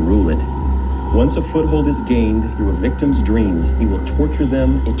and rule it. Once a foothold is gained through a victim's dreams, he will torture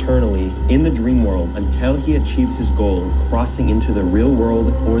them eternally in the dream world until he achieves his goal of crossing into the real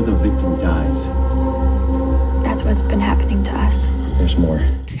world or the victim dies. That's what's been happening to us. There's more.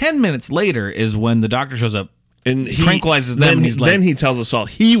 10 minutes later is when the doctor shows up and he tranquilizes them, and he's like, then he tells us all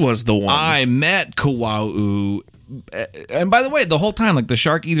he was the one. I met Kaua'u. And by the way, the whole time, like, the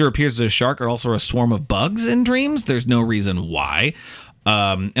shark either appears as a shark or also a swarm of bugs in dreams. There's no reason why.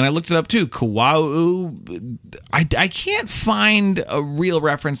 And I looked it up too. Kaua'u, I can't find a real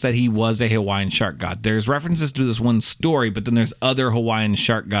reference that he was a Hawaiian shark god. There's references to this one story, but then there's other Hawaiian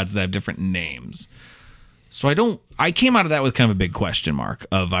shark gods that have different names. So I came out of that with kind of a big question mark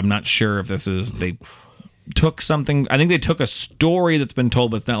of, I'm not sure if they took something. I think they took a story that's been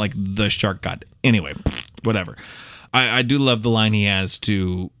told, but it's not like the shark god. Anyway, whatever. I do love the line he has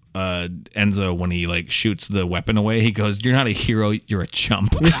to Enzo when he like shoots the weapon away. He goes, "You're not a hero, you're a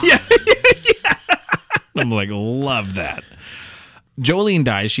chump." Yeah. I'm like, love that. Jolene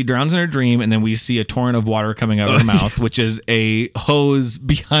dies. She drowns in her dream, and then we see a torrent of water coming out of her mouth, which is a hose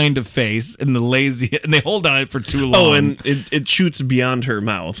behind a face, and they hold on it for too long. Oh, and it shoots beyond her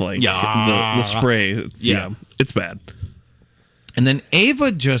mouth, like the spray. It's bad. And then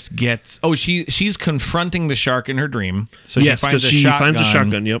Ava just gets... Oh, she's confronting the shark in her dream. So yes, because she finds a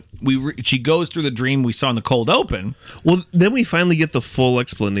shotgun, yep. She goes through the dream we saw in the cold open. Well, then we finally get the full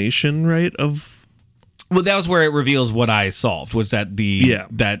explanation, right, of... Well, that was where it reveals what I solved, was that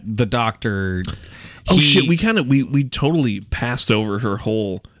that the doctor... Oh, shit, we totally passed over her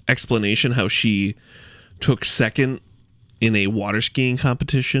whole explanation, how she took second in a water skiing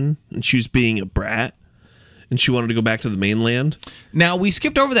competition, and she was being a brat. And she wanted to go back to the mainland. Now, we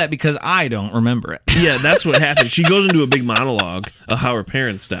skipped over that because I don't remember it. Yeah, that's what happened. She goes into a big monologue of how her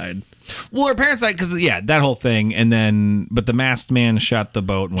parents died. Well, her parents died because, that whole thing. And then, but the masked man shot the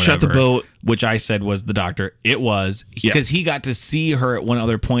boat and whatever. Shot the boat. Which I said was the doctor. It was. Because he got to see her at one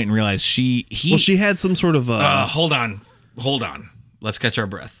other point and realized she had some sort of... Hold on. Let's catch our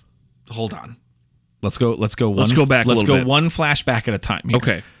breath. Hold on. Let's go back a little bit. Let's go one flashback at a time here.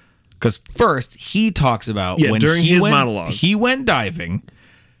 Okay. Because first, he talks about when during his monologue. He went diving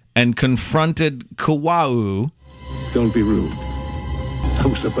and confronted Kaua'u. Don't be rude. I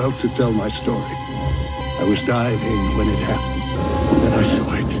was about to tell my story. I was diving when it happened. And then I saw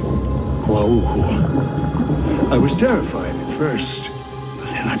it. Kaua'u. I was terrified at first. But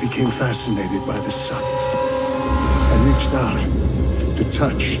then I became fascinated by the suns. I reached out to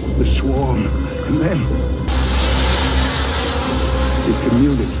touch the swarm, and then it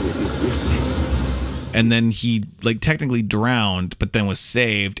communicated with me. And then he technically drowned, but then was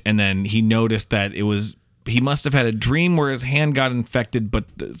saved. And then he noticed that he must have had a dream where his hand got infected,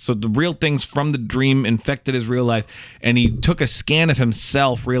 so the real things from the dream infected his real life. And he took a scan of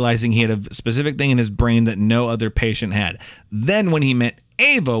himself, realizing he had a specific thing in his brain that no other patient had. Then when he met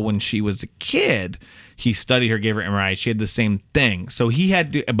Ava when she was a kid, he studied her, gave her MRI. She had the same thing. So he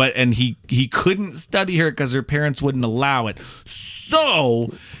had to, and he couldn't study her because her parents wouldn't allow it. So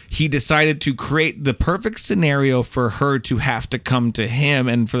he decided to create the perfect scenario for her to have to come to him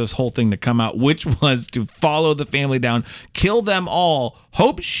and for this whole thing to come out, which was to follow the family down, kill them all,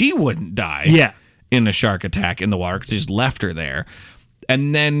 hope she wouldn't die in a shark attack in the water because he just left her there.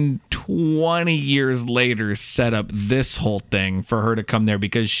 And then 20 years later, set up this whole thing for her to come there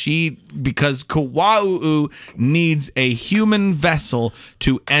because Kaua'u needs a human vessel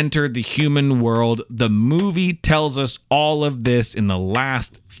to enter the human world. The movie tells us all of this in the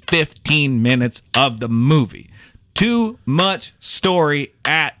last 15 minutes of the movie. Too much story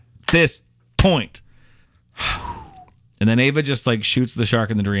at this point. And then Ava just shoots the shark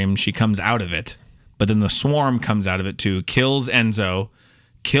in the dream. She comes out of it. But then the swarm comes out of it too, kills Enzo,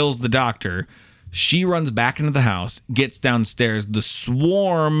 kills the doctor. She runs back into the house, gets downstairs. The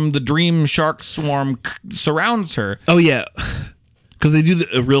swarm, the dream shark swarm, surrounds her. Oh, yeah. Because they do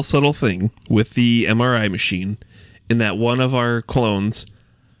a real subtle thing with the MRI machine in that one of our clones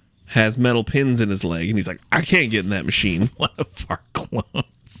has metal pins in his leg. And he's like, I can't get in that machine. One of our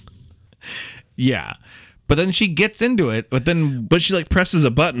clones. Yeah. But then she gets into it, but she presses a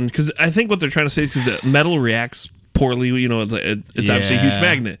button because I think what they're trying to say is because the metal reacts poorly. It's obviously a huge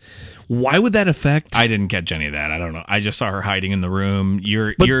magnet. Why would that affect? I didn't catch any of that. I don't know. I just saw her hiding in the room.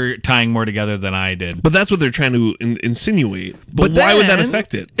 You're tying more together than I did. But that's what they're trying to insinuate. But why would that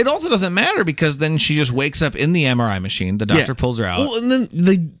affect it? It also doesn't matter because then she just wakes up in the MRI machine. The doctor pulls her out. Well, and then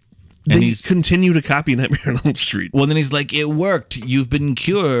they continue to copy Nightmare on Elm Street. Well, then he's like, it worked. You've been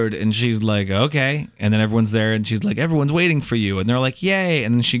cured. And she's like, okay. And then everyone's there and she's like, everyone's waiting for you. And they're like, yay.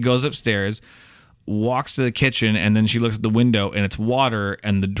 And then she goes upstairs, walks to the kitchen, and then she looks at the window and it's water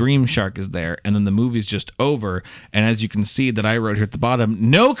and the dream shark is there. And then the movie's just over. And as you can see that I wrote here at the bottom,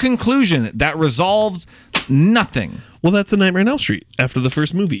 no conclusion. That resolves nothing. Well, that's a Nightmare on Elm Street after the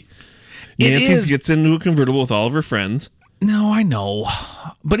first movie. Nancy gets into a convertible with all of her friends. No, I know.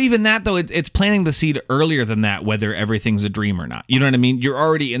 But even that, though, it's planting the seed earlier than that, whether everything's a dream or not. You know what I mean? You're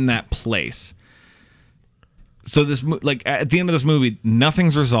already in that place. So this, at the end of this movie,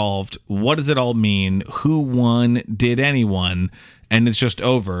 nothing's resolved. What does it all mean? Who won? Did anyone? And it's just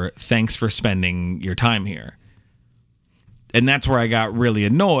over. Thanks for spending your time here. And that's where I got really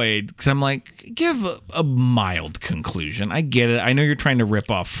annoyed because I'm like, give a mild conclusion. I get it. I know you're trying to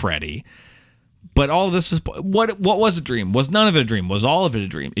rip off Freddy. But all of this was what was a dream? Was none of it a dream? Was all of it a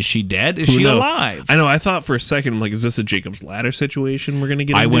dream? Is she dead? Is she alive? I know. I thought for a second, I'm like, is this a Jacob's Ladder situation we're going to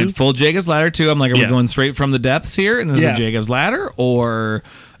get into? I went full Jacob's Ladder too. I'm like, are we going straight from the depths here? And this is a Jacob's Ladder? Or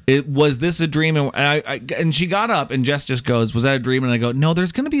was this a dream? And she got up and Jess just goes, was that a dream? And I go, no,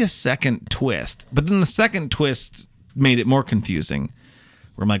 there's going to be a second twist. But then the second twist made it more confusing.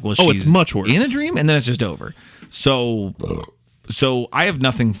 Where I'm like, well, she's it's much worse. In a dream? And then it's just over. So I have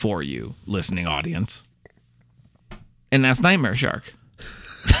nothing for you, listening audience. And that's Nightmare Shark.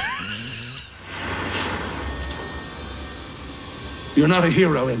 You're not a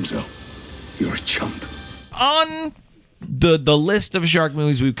hero, Enzo. You're a chump. On the list of shark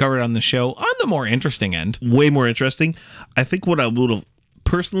movies we've covered on the show, on the more interesting end. Way more interesting. I think what I would have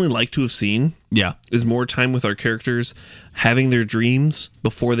personally liked to have seen is more time with our characters having their dreams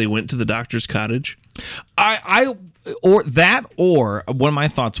before they went to the doctor's cottage. Or one of my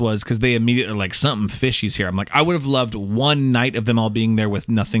thoughts was, because they immediately like, something fishy's here. I'm like, I would have loved one night of them all being there with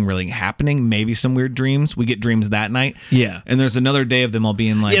nothing really happening. Maybe some weird dreams. We get dreams that night. Yeah. And there's another day of them all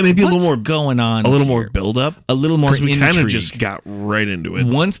being like, maybe what's a little more going on. A little here? more build up. A little more intrigue. We kind of just got right into it.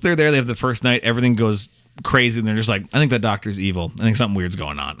 Once they're there, they have the first night, everything goes crazy and they're just like, I think that doctor's evil. I think something weird's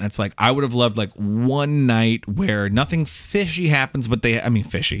going on. And it's like, I would have loved like one night where nothing fishy happens, but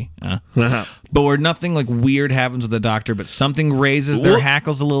fishy, but where nothing like weird happens with the doctor, but something raises their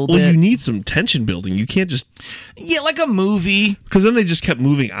hackles a little bit. Well, you need some tension building. You can't just... Yeah, like a movie. Because then they just kept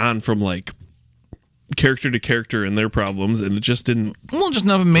moving on from like character to character and their problems, and it just didn't... Well, just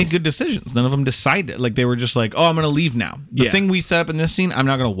none of them made good decisions. None of them decided. Like, they were just like, oh, I'm going to leave now. The thing we set up in this scene, I'm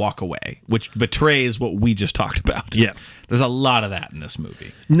not going to walk away, which betrays what we just talked about. Yes. There's a lot of that in this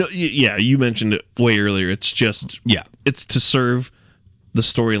movie. No, yeah, you mentioned it way earlier. It's just... Yeah. It's to serve the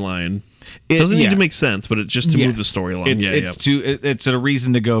storyline. It doesn't need to make sense, but it's just to move the storyline. It's a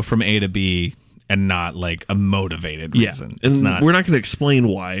reason to go from A to B and not like a motivated reason. And it's not, we're not going to explain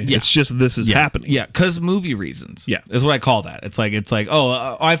why. Yeah. It's just this is happening. Yeah, because movie reasons. Yeah. Is what I call that. It's like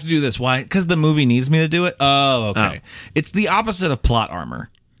I have to do this. Why? Because the movie needs me to do it. Oh, okay. It's the opposite of plot armor.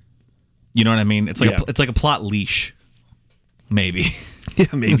 You know what I mean? It's like it's like a plot leash. Maybe. Yeah,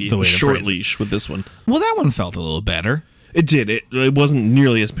 maybe. The way to short phrase it. leash with this one. Well, that one felt a little better. It did. It wasn't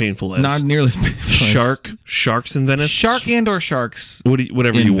nearly as painful as Not nearly as painful. Sharks in Venice. Shark and or sharks.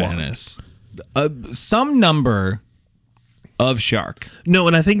 Whatever in you Venice. Some number of shark. No,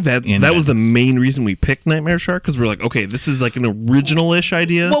 and I think that was the main reason we picked Nightmare Shark, because we're like, okay, this is like an original-ish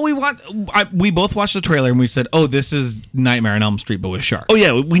idea. Well, we both watched the trailer and we said, oh, this is Nightmare on Elm Street, but with sharks. Oh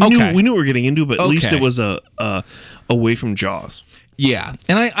yeah, we knew what we were getting into, but at least it was away from Jaws. Yeah,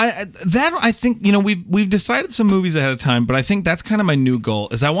 and I think we've decided some movies ahead of time, but I think that's kind of my new goal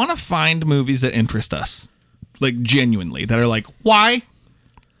is I want to find movies that interest us, like genuinely, that are like, why?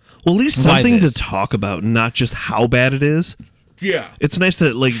 Well, at least something to talk about, not just how bad it is. Yeah, it's nice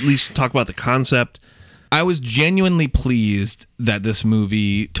to like at least talk about the concept. I was genuinely pleased that this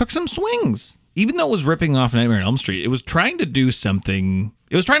movie took some swings, even though it was ripping off Nightmare on Elm Street. It was trying to do something.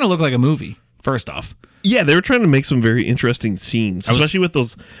 It was trying to look like a movie. First off. Yeah, they were trying to make some very interesting scenes, especially with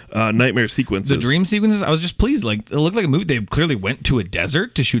those nightmare sequences. The dream sequences, I was just pleased. Like, it looked like a movie. They clearly went to a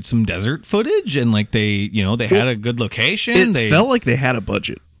desert to shoot some desert footage, and like they had a good location. It felt like they had a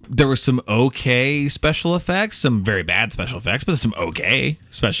budget. There were some okay special effects, some very bad special effects, but some okay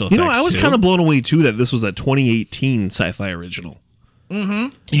special effects. I was kind of blown away too that this was a 2018 sci-fi original.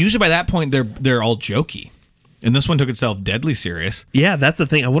 Mm-hmm. Usually by that point they're all jokey. And this one took itself deadly serious. Yeah, that's the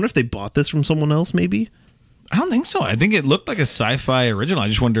thing. I wonder if they bought this from someone else, maybe? I don't think so. I think it looked like a sci-fi original. I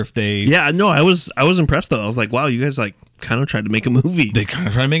just wonder if they... Yeah, no, I was impressed, though. I was like, wow, you guys like kind of tried to make a movie. They kind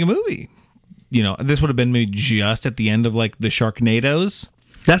of tried to make a movie. This would have been maybe just at the end of like the Sharknadoes.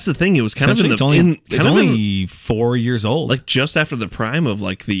 That's the thing. It was kind of it's only 4 years old. Like just after the prime of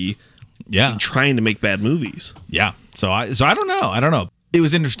like the... Yeah. Trying to make bad movies. Yeah. So I don't know. It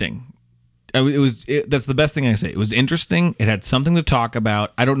was interesting. That's the best thing I say. It was interesting. It had something to talk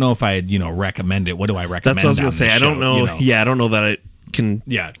about. I don't know if I'd recommend it. What do I recommend? That's what I was gonna say. I don't know. Yeah, I don't know that I can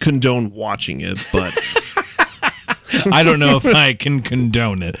condone watching it, but I don't know if I can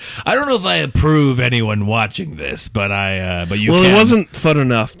condone it. I don't know if I approve anyone watching this, but you. Well, it wasn't fun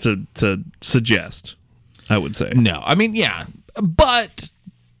enough to suggest. I would say no. I mean, yeah, but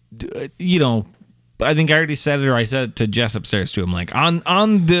I think I already said it, or I said it to Jess upstairs too. I'm like, on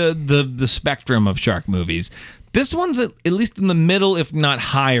the spectrum of shark movies, this one's at least in the middle, if not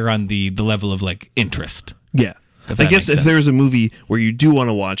higher, on the level of like interest. Yeah, I guess if there's a movie where you do want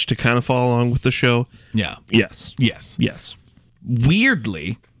to watch to kind of follow along with the show, yeah, yes.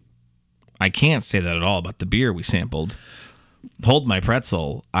 Weirdly, I can't say that at all about the beer we sampled. Hold My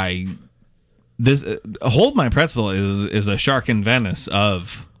Pretzel. Hold My Pretzel is a Shark in Venice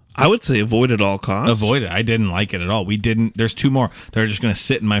of. I would say avoid at all costs. Avoid it. I didn't like it at all. There's 2 more. They're just going to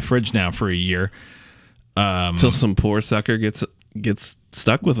sit in my fridge now for a year. Till some poor sucker gets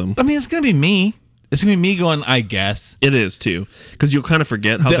stuck with them. I mean, it's going to be me. It's going to be me going, I guess. It is, too. Because you'll kind of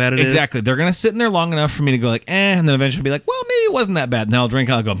forget how bad it is. Exactly. They're going to sit in there long enough for me to go like, and then eventually be like, well, maybe it wasn't that bad. And then I'll drink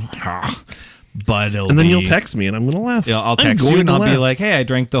and I'll go, but and then you'll text me and I'm going to laugh. Yeah, I'll text you and I'll be like, hey, I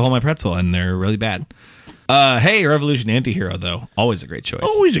drank the Hold My Pretzel and they're really bad. Hey, Revolution Antihero, though. Always a great choice.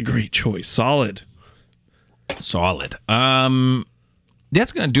 Always a great choice. Solid.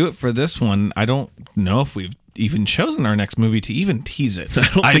 That's going to do it for this one. I don't know if we've even chosen our next movie to even tease it. I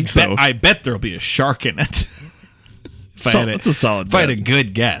don't think so. I bet there'll be a shark in it. It's a solid bet. If I had a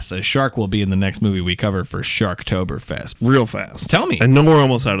good guess, a shark will be in the next movie we cover for Sharktoberfest. Real fast. Tell me. I know we're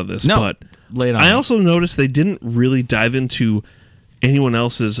almost out of this, but lay it on. I also noticed they didn't really dive into anyone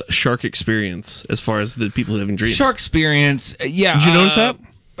else's shark experience as far as the people living dreams. Shark experience, yeah. Did you notice that?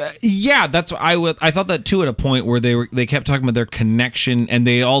 Yeah, that's what I thought that too. At a point where they kept talking about their connection, and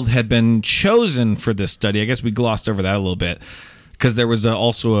they all had been chosen for this study. I guess we glossed over that a little bit because there was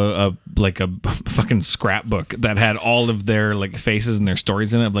also a fucking scrapbook that had all of their like faces and their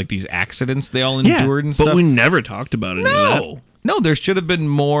stories in it of like these accidents they all endured and stuff. But we never talked about any of that. No, there should have been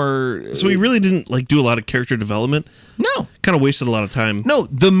more. So we really didn't like do a lot of character development. No. Kind of wasted a lot of time. No,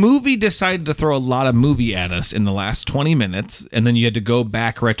 the movie decided to throw a lot of movie at us in the last 20 minutes, and then you had to go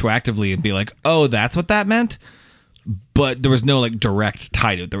back retroactively and be like, oh, that's what that meant? But there was no like direct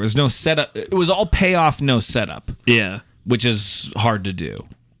tie to it. There was no setup. It was all payoff, no setup. Yeah. Which is hard to do.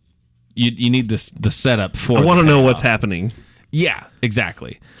 You need the setup for I want to know what's happening. Yeah,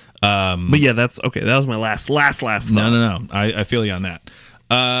 exactly. But yeah, that's okay. That was my last thought. No. I feel you on that.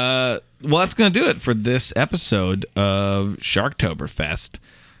 Well, that's going to do it for this episode of Sharktoberfest.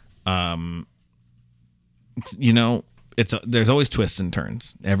 There's always twists and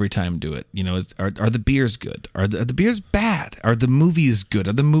turns every time do it. Are the beers good? Are the beers bad? Are the movies good?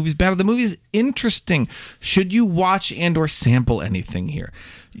 Are the movies bad? Are the movies interesting? Should you watch and or sample anything here?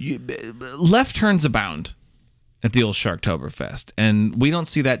 Left turns abound at the old Sharktoberfest, and we don't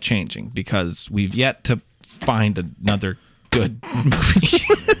see that changing because we've yet to find another good movie.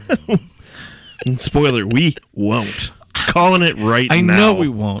 And spoiler, we won't. Calling it right now. I know we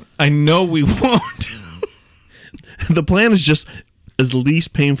won't. The plan is just as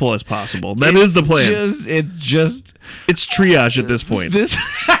least painful as possible. That is the plan. It's triage at this point. This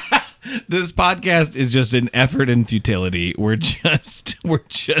podcast is just an effort in futility.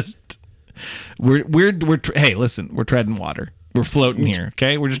 Hey, listen, we're treading water. We're floating here,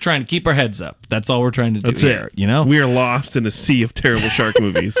 okay? We're just trying to keep our heads up. That's all we're trying to do. That's here, it. We are lost in a sea of terrible shark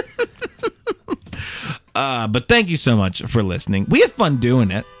movies. But thank you so much for listening. We have fun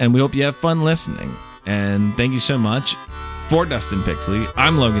doing it, and we hope you have fun listening. And thank you so much. For Dustin Pixley,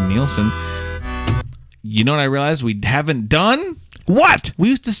 I'm Logan Nielsen. You know what I realized we haven't done? What? We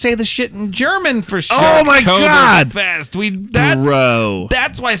used to say the shit in German for sure. Oh my God! Bro.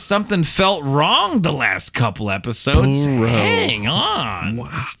 That's why something felt wrong the last couple episodes. Bro. Hang on.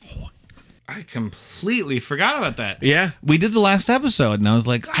 Wow. I completely forgot about that. Yeah. We did the last episode, and I was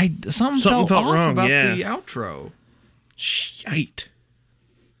like, something felt off wrong about the outro. Shite.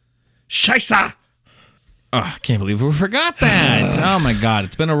 Scheisse. Oh, I can't believe we forgot that. Oh, my God.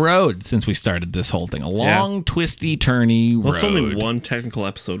 It's been a road since we started this whole thing. A long, twisty, turny road. Well, it's only one technical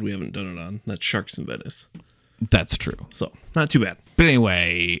episode we haven't done it on. That's Sharks in Venice. That's true. So, not too bad. But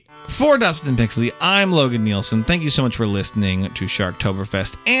anyway, for Dustin Pixley, I'm Logan Nielsen. Thank you so much for listening to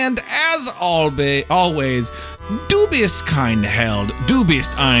Sharktoberfest. And as always, du bist kein Held, du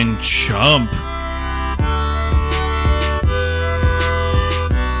bist ein Chump.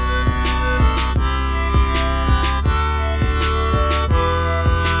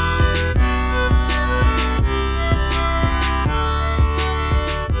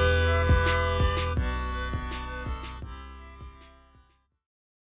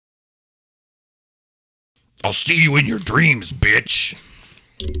 I'll see you in your dreams, bitch.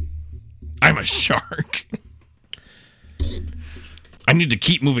 I'm a shark. I need to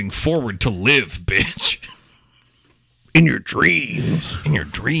keep moving forward to live, bitch. In your dreams. In your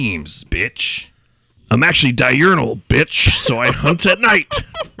dreams, bitch. I'm actually diurnal, bitch, so I hunt at night.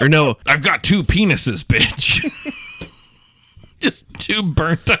 Or no. I've got 2 penises, bitch. Just 2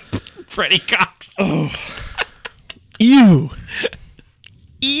 burnt up Freddy Cox. Oh. Ew.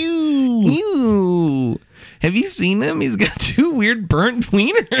 Ew. Ew. Have you seen him? He's got 2 weird burnt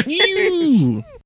wieners. Ew.